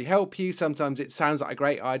will really help you. Sometimes it sounds like a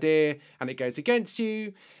great idea and it goes against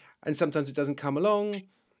you. And sometimes it doesn't come along.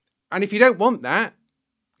 And if you don't want that,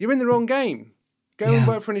 you're in the wrong game. Go and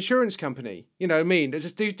work for an insurance company. You know what I mean?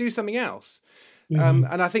 Just do something else. And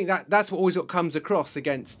I think that's what always what comes across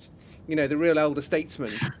against, the real elder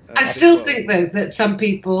statesman. I still think, though, that some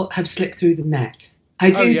people have slipped through the net.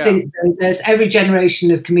 I do think though, there's every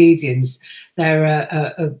generation of comedians, there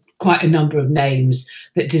are quite a number of names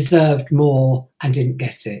that deserved more and didn't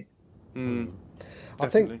get it. I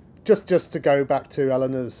think just to go back to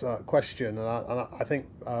Eleanor's question, and I think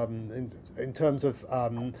in terms of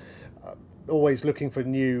always looking for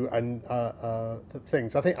new and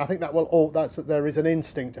things. I think that there is an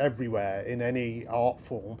instinct everywhere in any art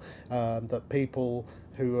form that people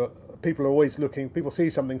are always looking. People see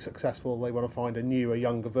something successful, they want to find a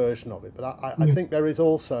younger version of it. But I think there is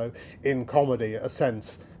also in comedy a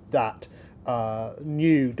sense that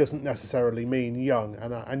new doesn't necessarily mean young,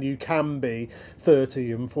 and you can be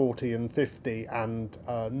 30 and 40 and 50 and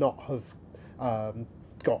not have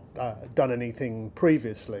done anything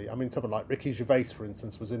previously. I mean, someone like Ricky Gervais, for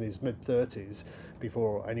instance, was in his mid-30s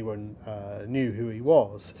before anyone knew who he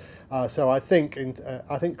was. So I think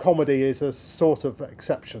comedy is a sort of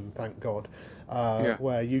exception, thank God,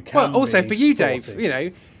 where you can. Well, also for you, 40.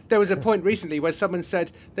 Dave, there was a point recently where someone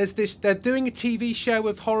said, they're doing a TV show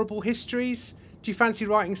of horrible histories. Do you fancy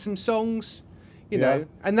writing some songs? You know,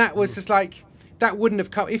 and that was just like, that wouldn't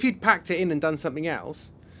have come if you'd packed it in and done something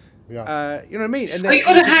else. Yeah. You know what I mean? And you've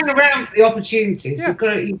got to hang around for the opportunities. Yeah.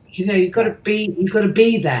 You've got to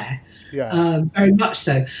be there. Yeah. Very much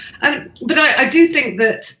so. But I do think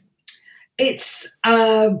that it's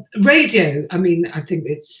radio. I mean, I think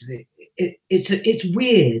it's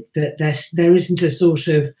weird that there isn't a sort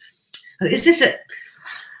of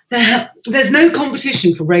there's no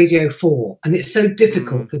competition for Radio 4, and it's so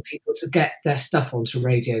difficult for people to get their stuff onto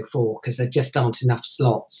Radio 4 because there just aren't enough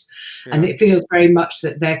slots. Yeah. And it feels very much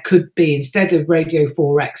that there could be, instead of Radio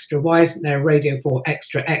 4 Extra, why isn't there a Radio 4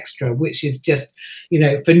 Extra, which is just,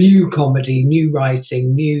 for new comedy, new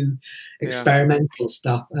writing, new experimental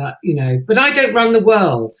stuff, But I don't run the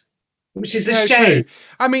world, which is a shame. True.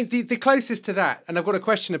 I mean, the closest to that, and I've got a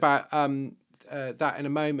question about that in a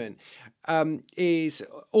moment, is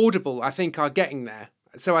Audible. I think are getting there.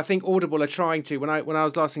 So I think Audible are trying to. When I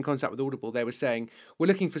was last in contact with Audible, they were saying we're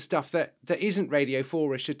looking for stuff that isn't Radio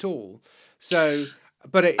 4ish at all. So,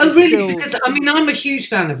 but it's really? Still... Because I'm a huge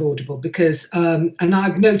fan of Audible because, and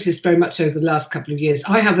I've noticed very much over the last couple of years,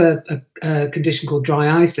 I have a condition called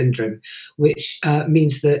dry eye syndrome, which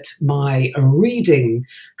means that my reading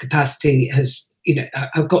capacity has.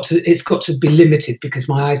 It's got to be limited because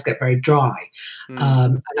my eyes get very dry,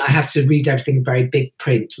 and I have to read everything in very big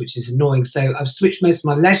print, which is annoying. So I've switched most of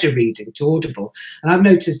my leisure reading to Audible, and I've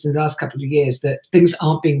noticed in the last couple of years that things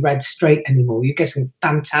aren't being read straight anymore. You're getting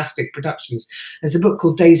fantastic productions. There's a book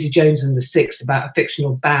called Daisy Jones and the Six about a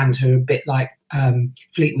fictional band who are a bit like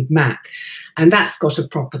Fleetwood Mac, and that's got a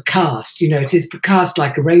proper cast. It is cast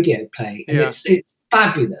like a radio play, and it's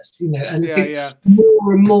fabulous, and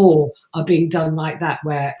more and more are being done like that,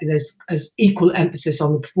 where there's as equal emphasis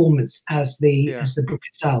on the performance as the book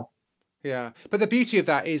itself. Yeah, but the beauty of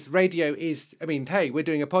that is radio is. I mean, hey, we're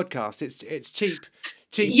doing a podcast. It's cheap.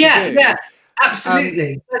 Yeah, to do. Yeah,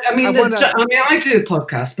 absolutely. But I mean, I do a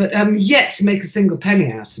podcast, but yet to make a single penny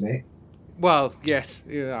out of it. Well, yes,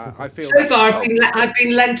 I feel. So far, I've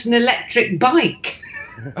been lent an electric bike.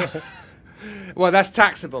 Well, that's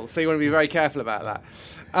taxable, so you want to be very careful about that.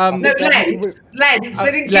 No, lens.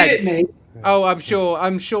 They didn't give it me. Oh, I'm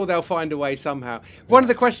sure they'll find a way somehow. One of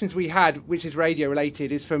the questions we had, which is radio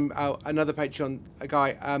related, is from another Patreon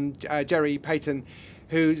guy, Jerry Payton,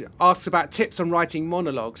 who asks about tips on writing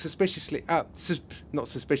monologues, specifically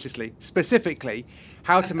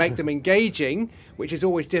how to make them engaging, which is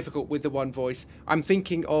always difficult with the one voice. I'm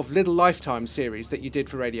thinking of Little Lifetime series that you did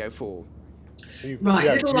for Radio 4. You've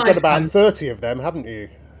done about 30 of them, haven't you?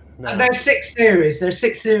 No. There's 6 series. There's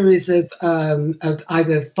 6 series of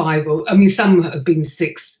either 5 or, some have been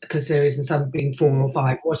 6 per series and some have been 4 or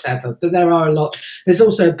 5, whatever. But there are a lot. There's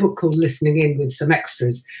also a book called Listening In with some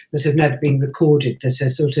extras that have never been recorded that are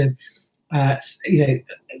sort of,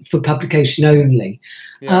 for publication only.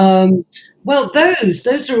 Yeah. Well,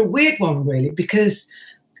 those are a weird one, really, because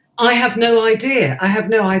I have no idea. I have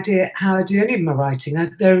no idea how I do any of my writing.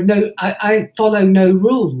 I follow no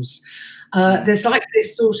rules. There's like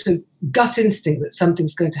this sort of gut instinct that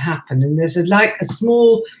something's going to happen, and there's like a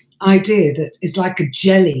small idea that is like a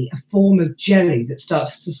jelly, a form of jelly that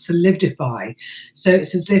starts to solidify. So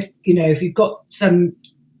it's as if, if you've got some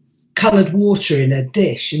coloured water in a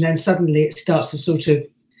dish, and then suddenly it starts to sort of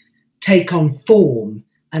take on form.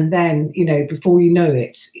 And then, before you know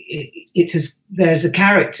it, there's a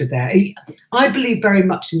character there. I believe very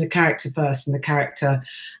much in the character first, and the character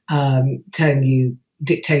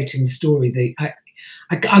dictating the story.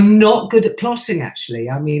 I'm not good at plotting, actually.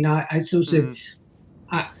 I mean, I sort of,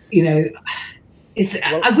 I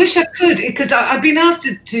wish I could, because I've been asked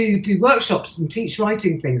to do workshops and teach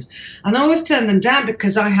writing things, and I always turn them down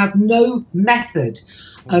because I have no method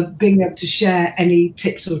of being able to share any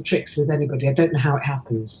tips or tricks with anybody. I don't know how it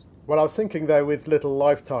happens. Well, I was thinking though, with Little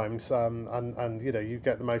Lifetimes, and you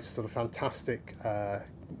get the most sort of fantastic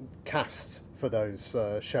cast for those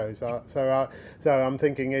shows. So I'm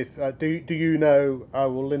thinking, if do you know?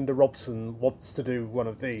 Well, Linda Robson wants to do one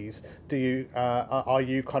of these. Do you? Are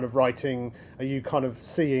you kind of writing? Are you kind of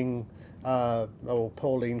seeing? Or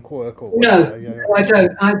Pauline Quirk, or whatever, no, I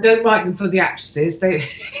don't. I don't write them for the actresses. They're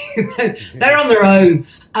on their own.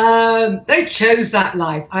 They chose that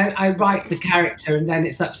life. I write the character, and then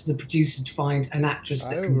it's up to the producer to find an actress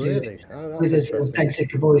that can do it with as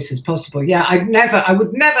authentic a voice as possible. Yeah, I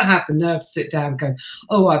would never have the nerve to sit down and go,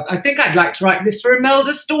 oh, I think I'd like to write this for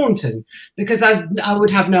Imelda Staunton, because I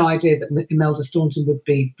would have no idea that Imelda Staunton would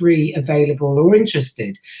be free, available, or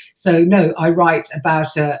interested. So no, I write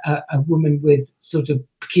about a woman with sort of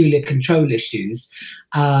peculiar control issues,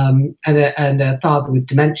 and a father with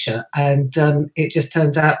dementia, and it just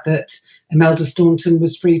turns out that Imelda Staunton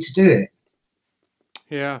was free to do it.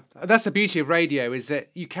 Yeah, that's the beauty of radio, is that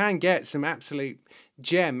you can get some absolute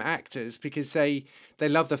gem actors, because they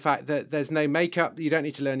love the fact that there's no makeup, you don't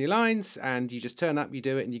need to learn your lines, and you just turn up, you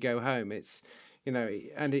do it, and you go home. It's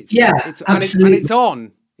and it's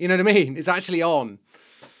on. You know what I mean? It's actually on.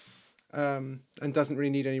 And doesn't really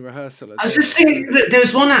need any rehearsal. I was just thinking that there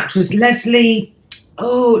was one actress, Leslie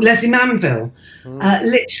Manville.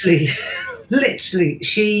 Literally,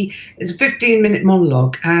 she is a 15-minute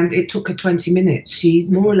monologue, and it took her 20 minutes. She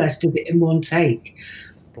more or less did it in one take.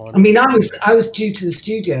 I mean, I was due to the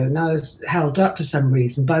studio, and I was held up for some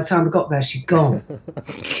reason. By the time I got there, she'd gone.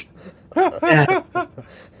 Yeah.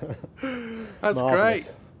 That's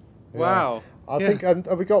great. Wow. I think, and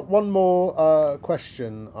we got one more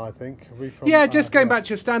question, I think. Just going back to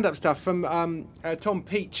your stand-up stuff from Tom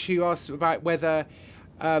Peach, who asked about whether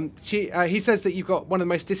he says that you've got one of the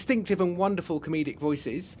most distinctive and wonderful comedic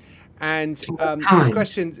voices, and his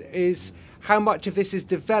question is, how much of this is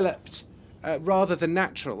developed rather than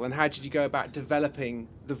natural, and how did you go about developing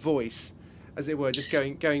the voice, as it were, just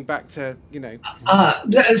going back to,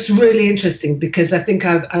 That's really interesting, because I think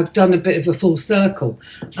I've done a bit of a full circle.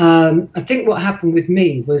 I think what happened with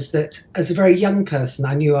me was that as a very young person,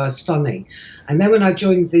 I knew I was funny. And then when I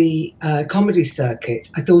joined the comedy circuit,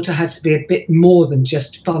 I thought I had to be a bit more than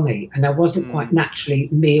just funny, and I wasn't quite naturally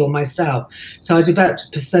me or myself. So I developed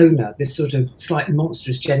a persona, this sort of slightly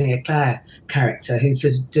monstrous Jenny Eclair character, who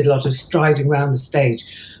sort of did a lot of striding around the stage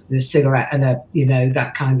with a cigarette and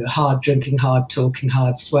that kind of hard drinking, hard talking,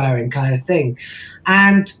 hard swearing kind of thing.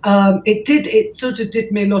 And it sort of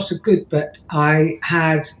did me a lot of good, but I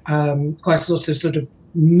had quite a lot of sort of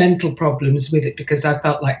mental problems with it, because I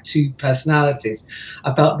felt like two personalities.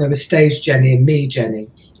 I felt there was stage Jenny and me Jenny.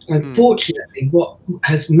 Unfortunately, what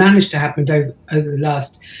has managed to happen over the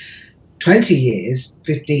last 20 years,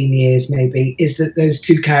 15 years maybe, is that those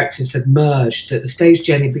two characters have merged, that the stage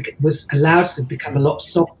Jenny was allowed to become a lot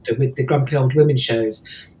softer with the Grumpy Old Women shows.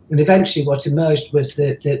 And eventually what emerged was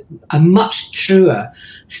a much truer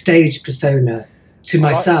stage persona to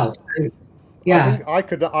myself. Yeah, I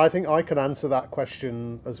think I could answer that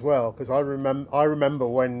question as well, because I remember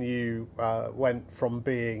when you went from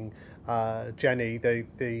being Jenny,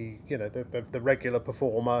 the regular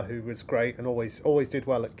performer who was great and always did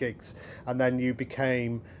well at gigs, and then you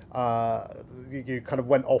became you kind of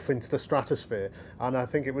went off into the stratosphere, and I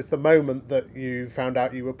think it was the moment that you found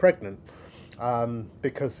out you were pregnant.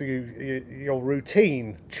 Because your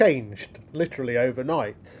routine changed literally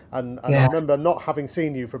overnight, and I remember not having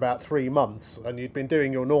seen you for about 3 months, and you'd been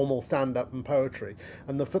doing your normal stand-up and poetry,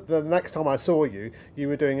 and the next time I saw you, you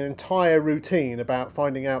were doing an entire routine about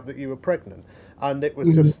finding out that you were pregnant, and it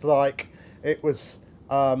was just like it was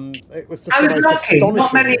just I was lucky.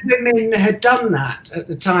 Not many women had done that at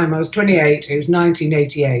the time. I was 28. It was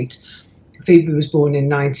 1988. Phoebe was born in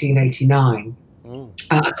 1989.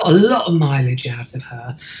 I got a lot of mileage out of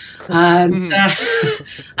her, and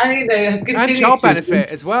and child benefit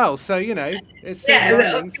as well. So it's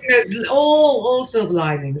all silver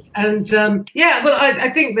linings, and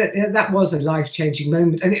I think that was a life-changing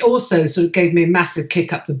moment, and it also sort of gave me a massive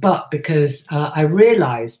kick up the butt because I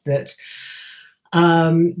realised that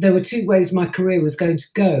there were two ways my career was going to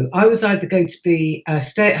go. I was either going to be a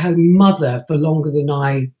stay-at-home mother for longer than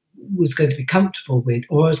I was going to be comfortable with,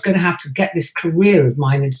 or I was going to have to get this career of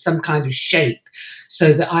mine into some kind of shape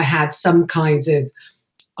so that I had some kind of,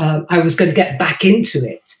 I was going to get back into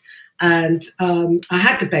it. And I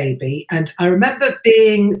had the baby, and I remember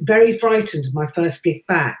being very frightened of my first gig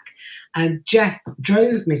back. And Jeff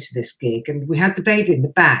drove me to this gig, and we had the baby in the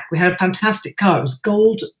back. We had a fantastic car. It was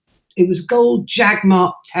gold. It was gold Jag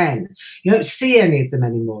Mark 10. You don't see any of them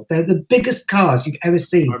anymore. They're the biggest cars you've ever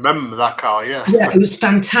seen. I remember that car, yeah. Yeah, it was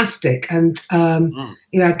fantastic. And,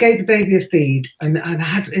 I gave the baby a feed, and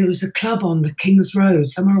it was a club on the King's Road,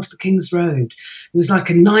 somewhere off the King's Road. It was like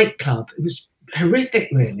a nightclub. It was horrific,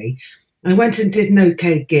 really. And I went and did an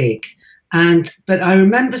okay gig. But I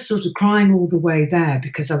remember sort of crying all the way there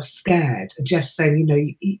because I was scared. And Jeff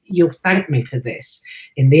saying, you'll thank me for this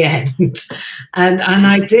in the end. and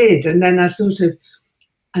I did. And then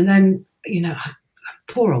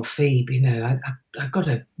poor old Phoebe, I got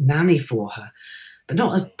a nanny for her, but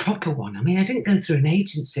not a proper one. I mean, I didn't go through an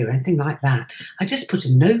agency or anything like that. I just put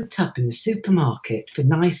a note up in the supermarket for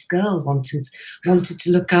nice girl wanted to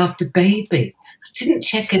look after baby. I didn't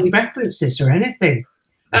check any references or anything.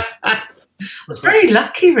 I was very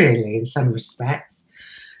lucky, really, in some respects.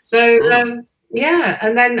 So, and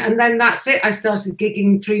then that's it. I started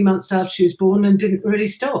gigging 3 months after she was born and didn't really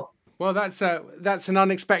stop. Well, that's an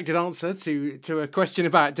unexpected answer to a question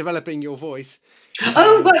about developing your voice.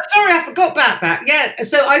 Oh, well, sorry, I forgot about that. Yeah,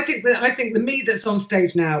 so I think the me that's on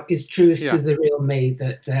stage now is truest to the real me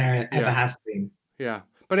that there ever has been. Yeah,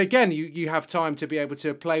 but again, you have time to be able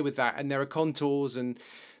to play with that, and there are contours and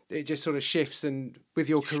it just sort of shifts, and with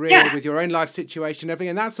your career, with your own life situation, everything,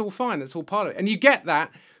 and that's all fine. That's all part of it. And you get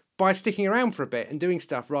that by sticking around for a bit and doing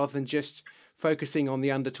stuff rather than just focusing on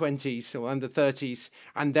the under 20s or under 30s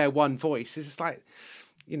and their one voice. It's just like,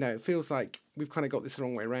 it feels like we've kind of got this the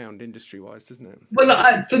wrong way around industry wise, doesn't it?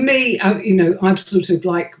 Well, for me, I've sort of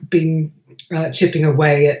like been chipping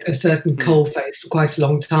away at a certain coal face for quite a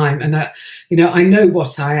long time. And, I know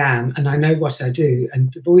what I am and I know what I do.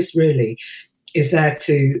 And the voice really is there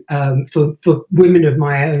to for women of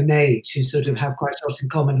my own age who sort of have quite a lot in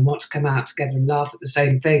common and want to come out together and laugh at the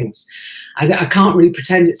same things. I can't really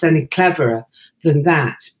pretend it's any cleverer than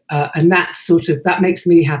that, and that makes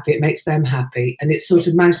me happy. It makes them happy, and it sort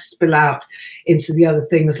of managed to spill out into the other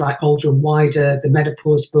things like Older and Wider, the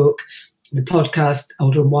menopause book, the podcast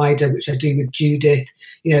Older and Wider, which I do with Judith.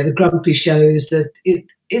 The Grumpy shows.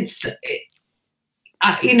 It's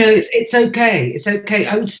okay. It's okay.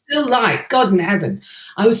 I would still like, God in heaven,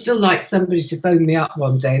 I would still like somebody to phone me up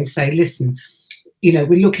one day and say, listen, we're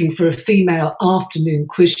looking for a female afternoon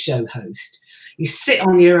quiz show host. You sit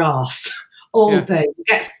on your ass all day, you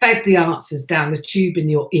get fed the answers down the tube in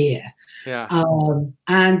your ear. Yeah.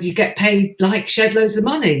 And you get paid like shed loads of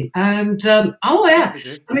money. And I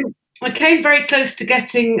came very close to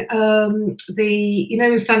getting when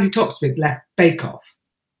Sandy Toksvig left Bake Off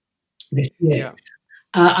this year. Yeah.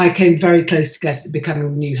 I came very close to becoming a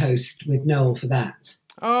new host with Noel for that.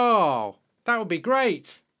 Oh, that would be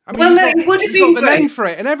great. I mean, well, no, it would have been got the name for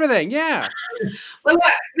it and everything, yeah. Well,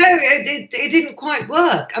 no, it didn't quite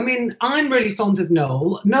work. I mean, I'm really fond of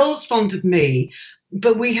Noel. Noel's fond of me,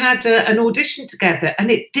 but we had an audition together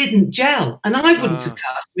and it didn't gel. And I wouldn't have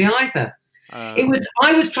cast me either.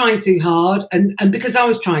 I was trying too hard, and because I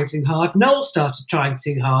was trying too hard, Noel started trying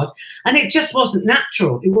too hard, and it just wasn't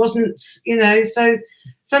natural. It wasn't, so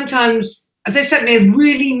sometimes they sent me a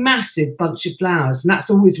really massive bunch of flowers, and that's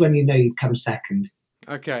always when you come second.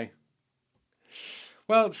 Okay.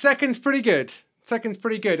 Well, second's pretty good.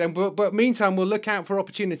 And but meantime, we'll look out for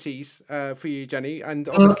opportunities for you, Jenny. And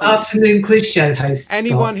afternoon quiz show hosts.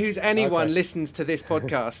 Anyone listens to this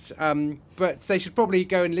podcast, but they should probably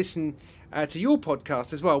go and listen to your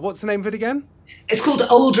podcast as well. What's the name of it again? It's called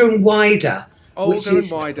Older and Wider.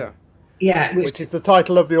 Wider. Yeah. Which is the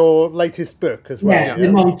title of your latest book as well. Yeah, the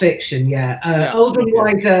non-fiction, Older and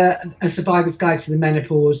Wider, A Survivor's Guide to the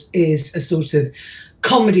Menopause is a sort of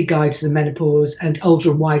comedy guide to the menopause, and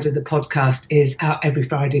Older and Wider, the podcast, is out every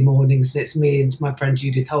Friday mornings. It's me and my friend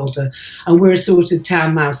Judith Holder, and we're a sort of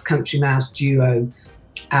town mouse, country mouse duo,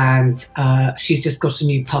 and she's just got a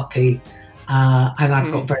new puppy. And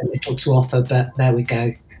I've got very little to offer, but there we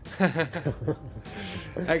go.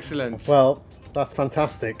 Excellent. Well, That's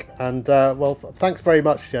fantastic. And well, thanks very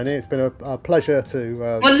much, Jenny. It's been a pleasure to.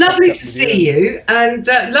 Well, lovely to see you, and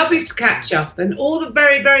lovely to catch up, and all the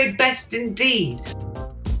very, very best indeed.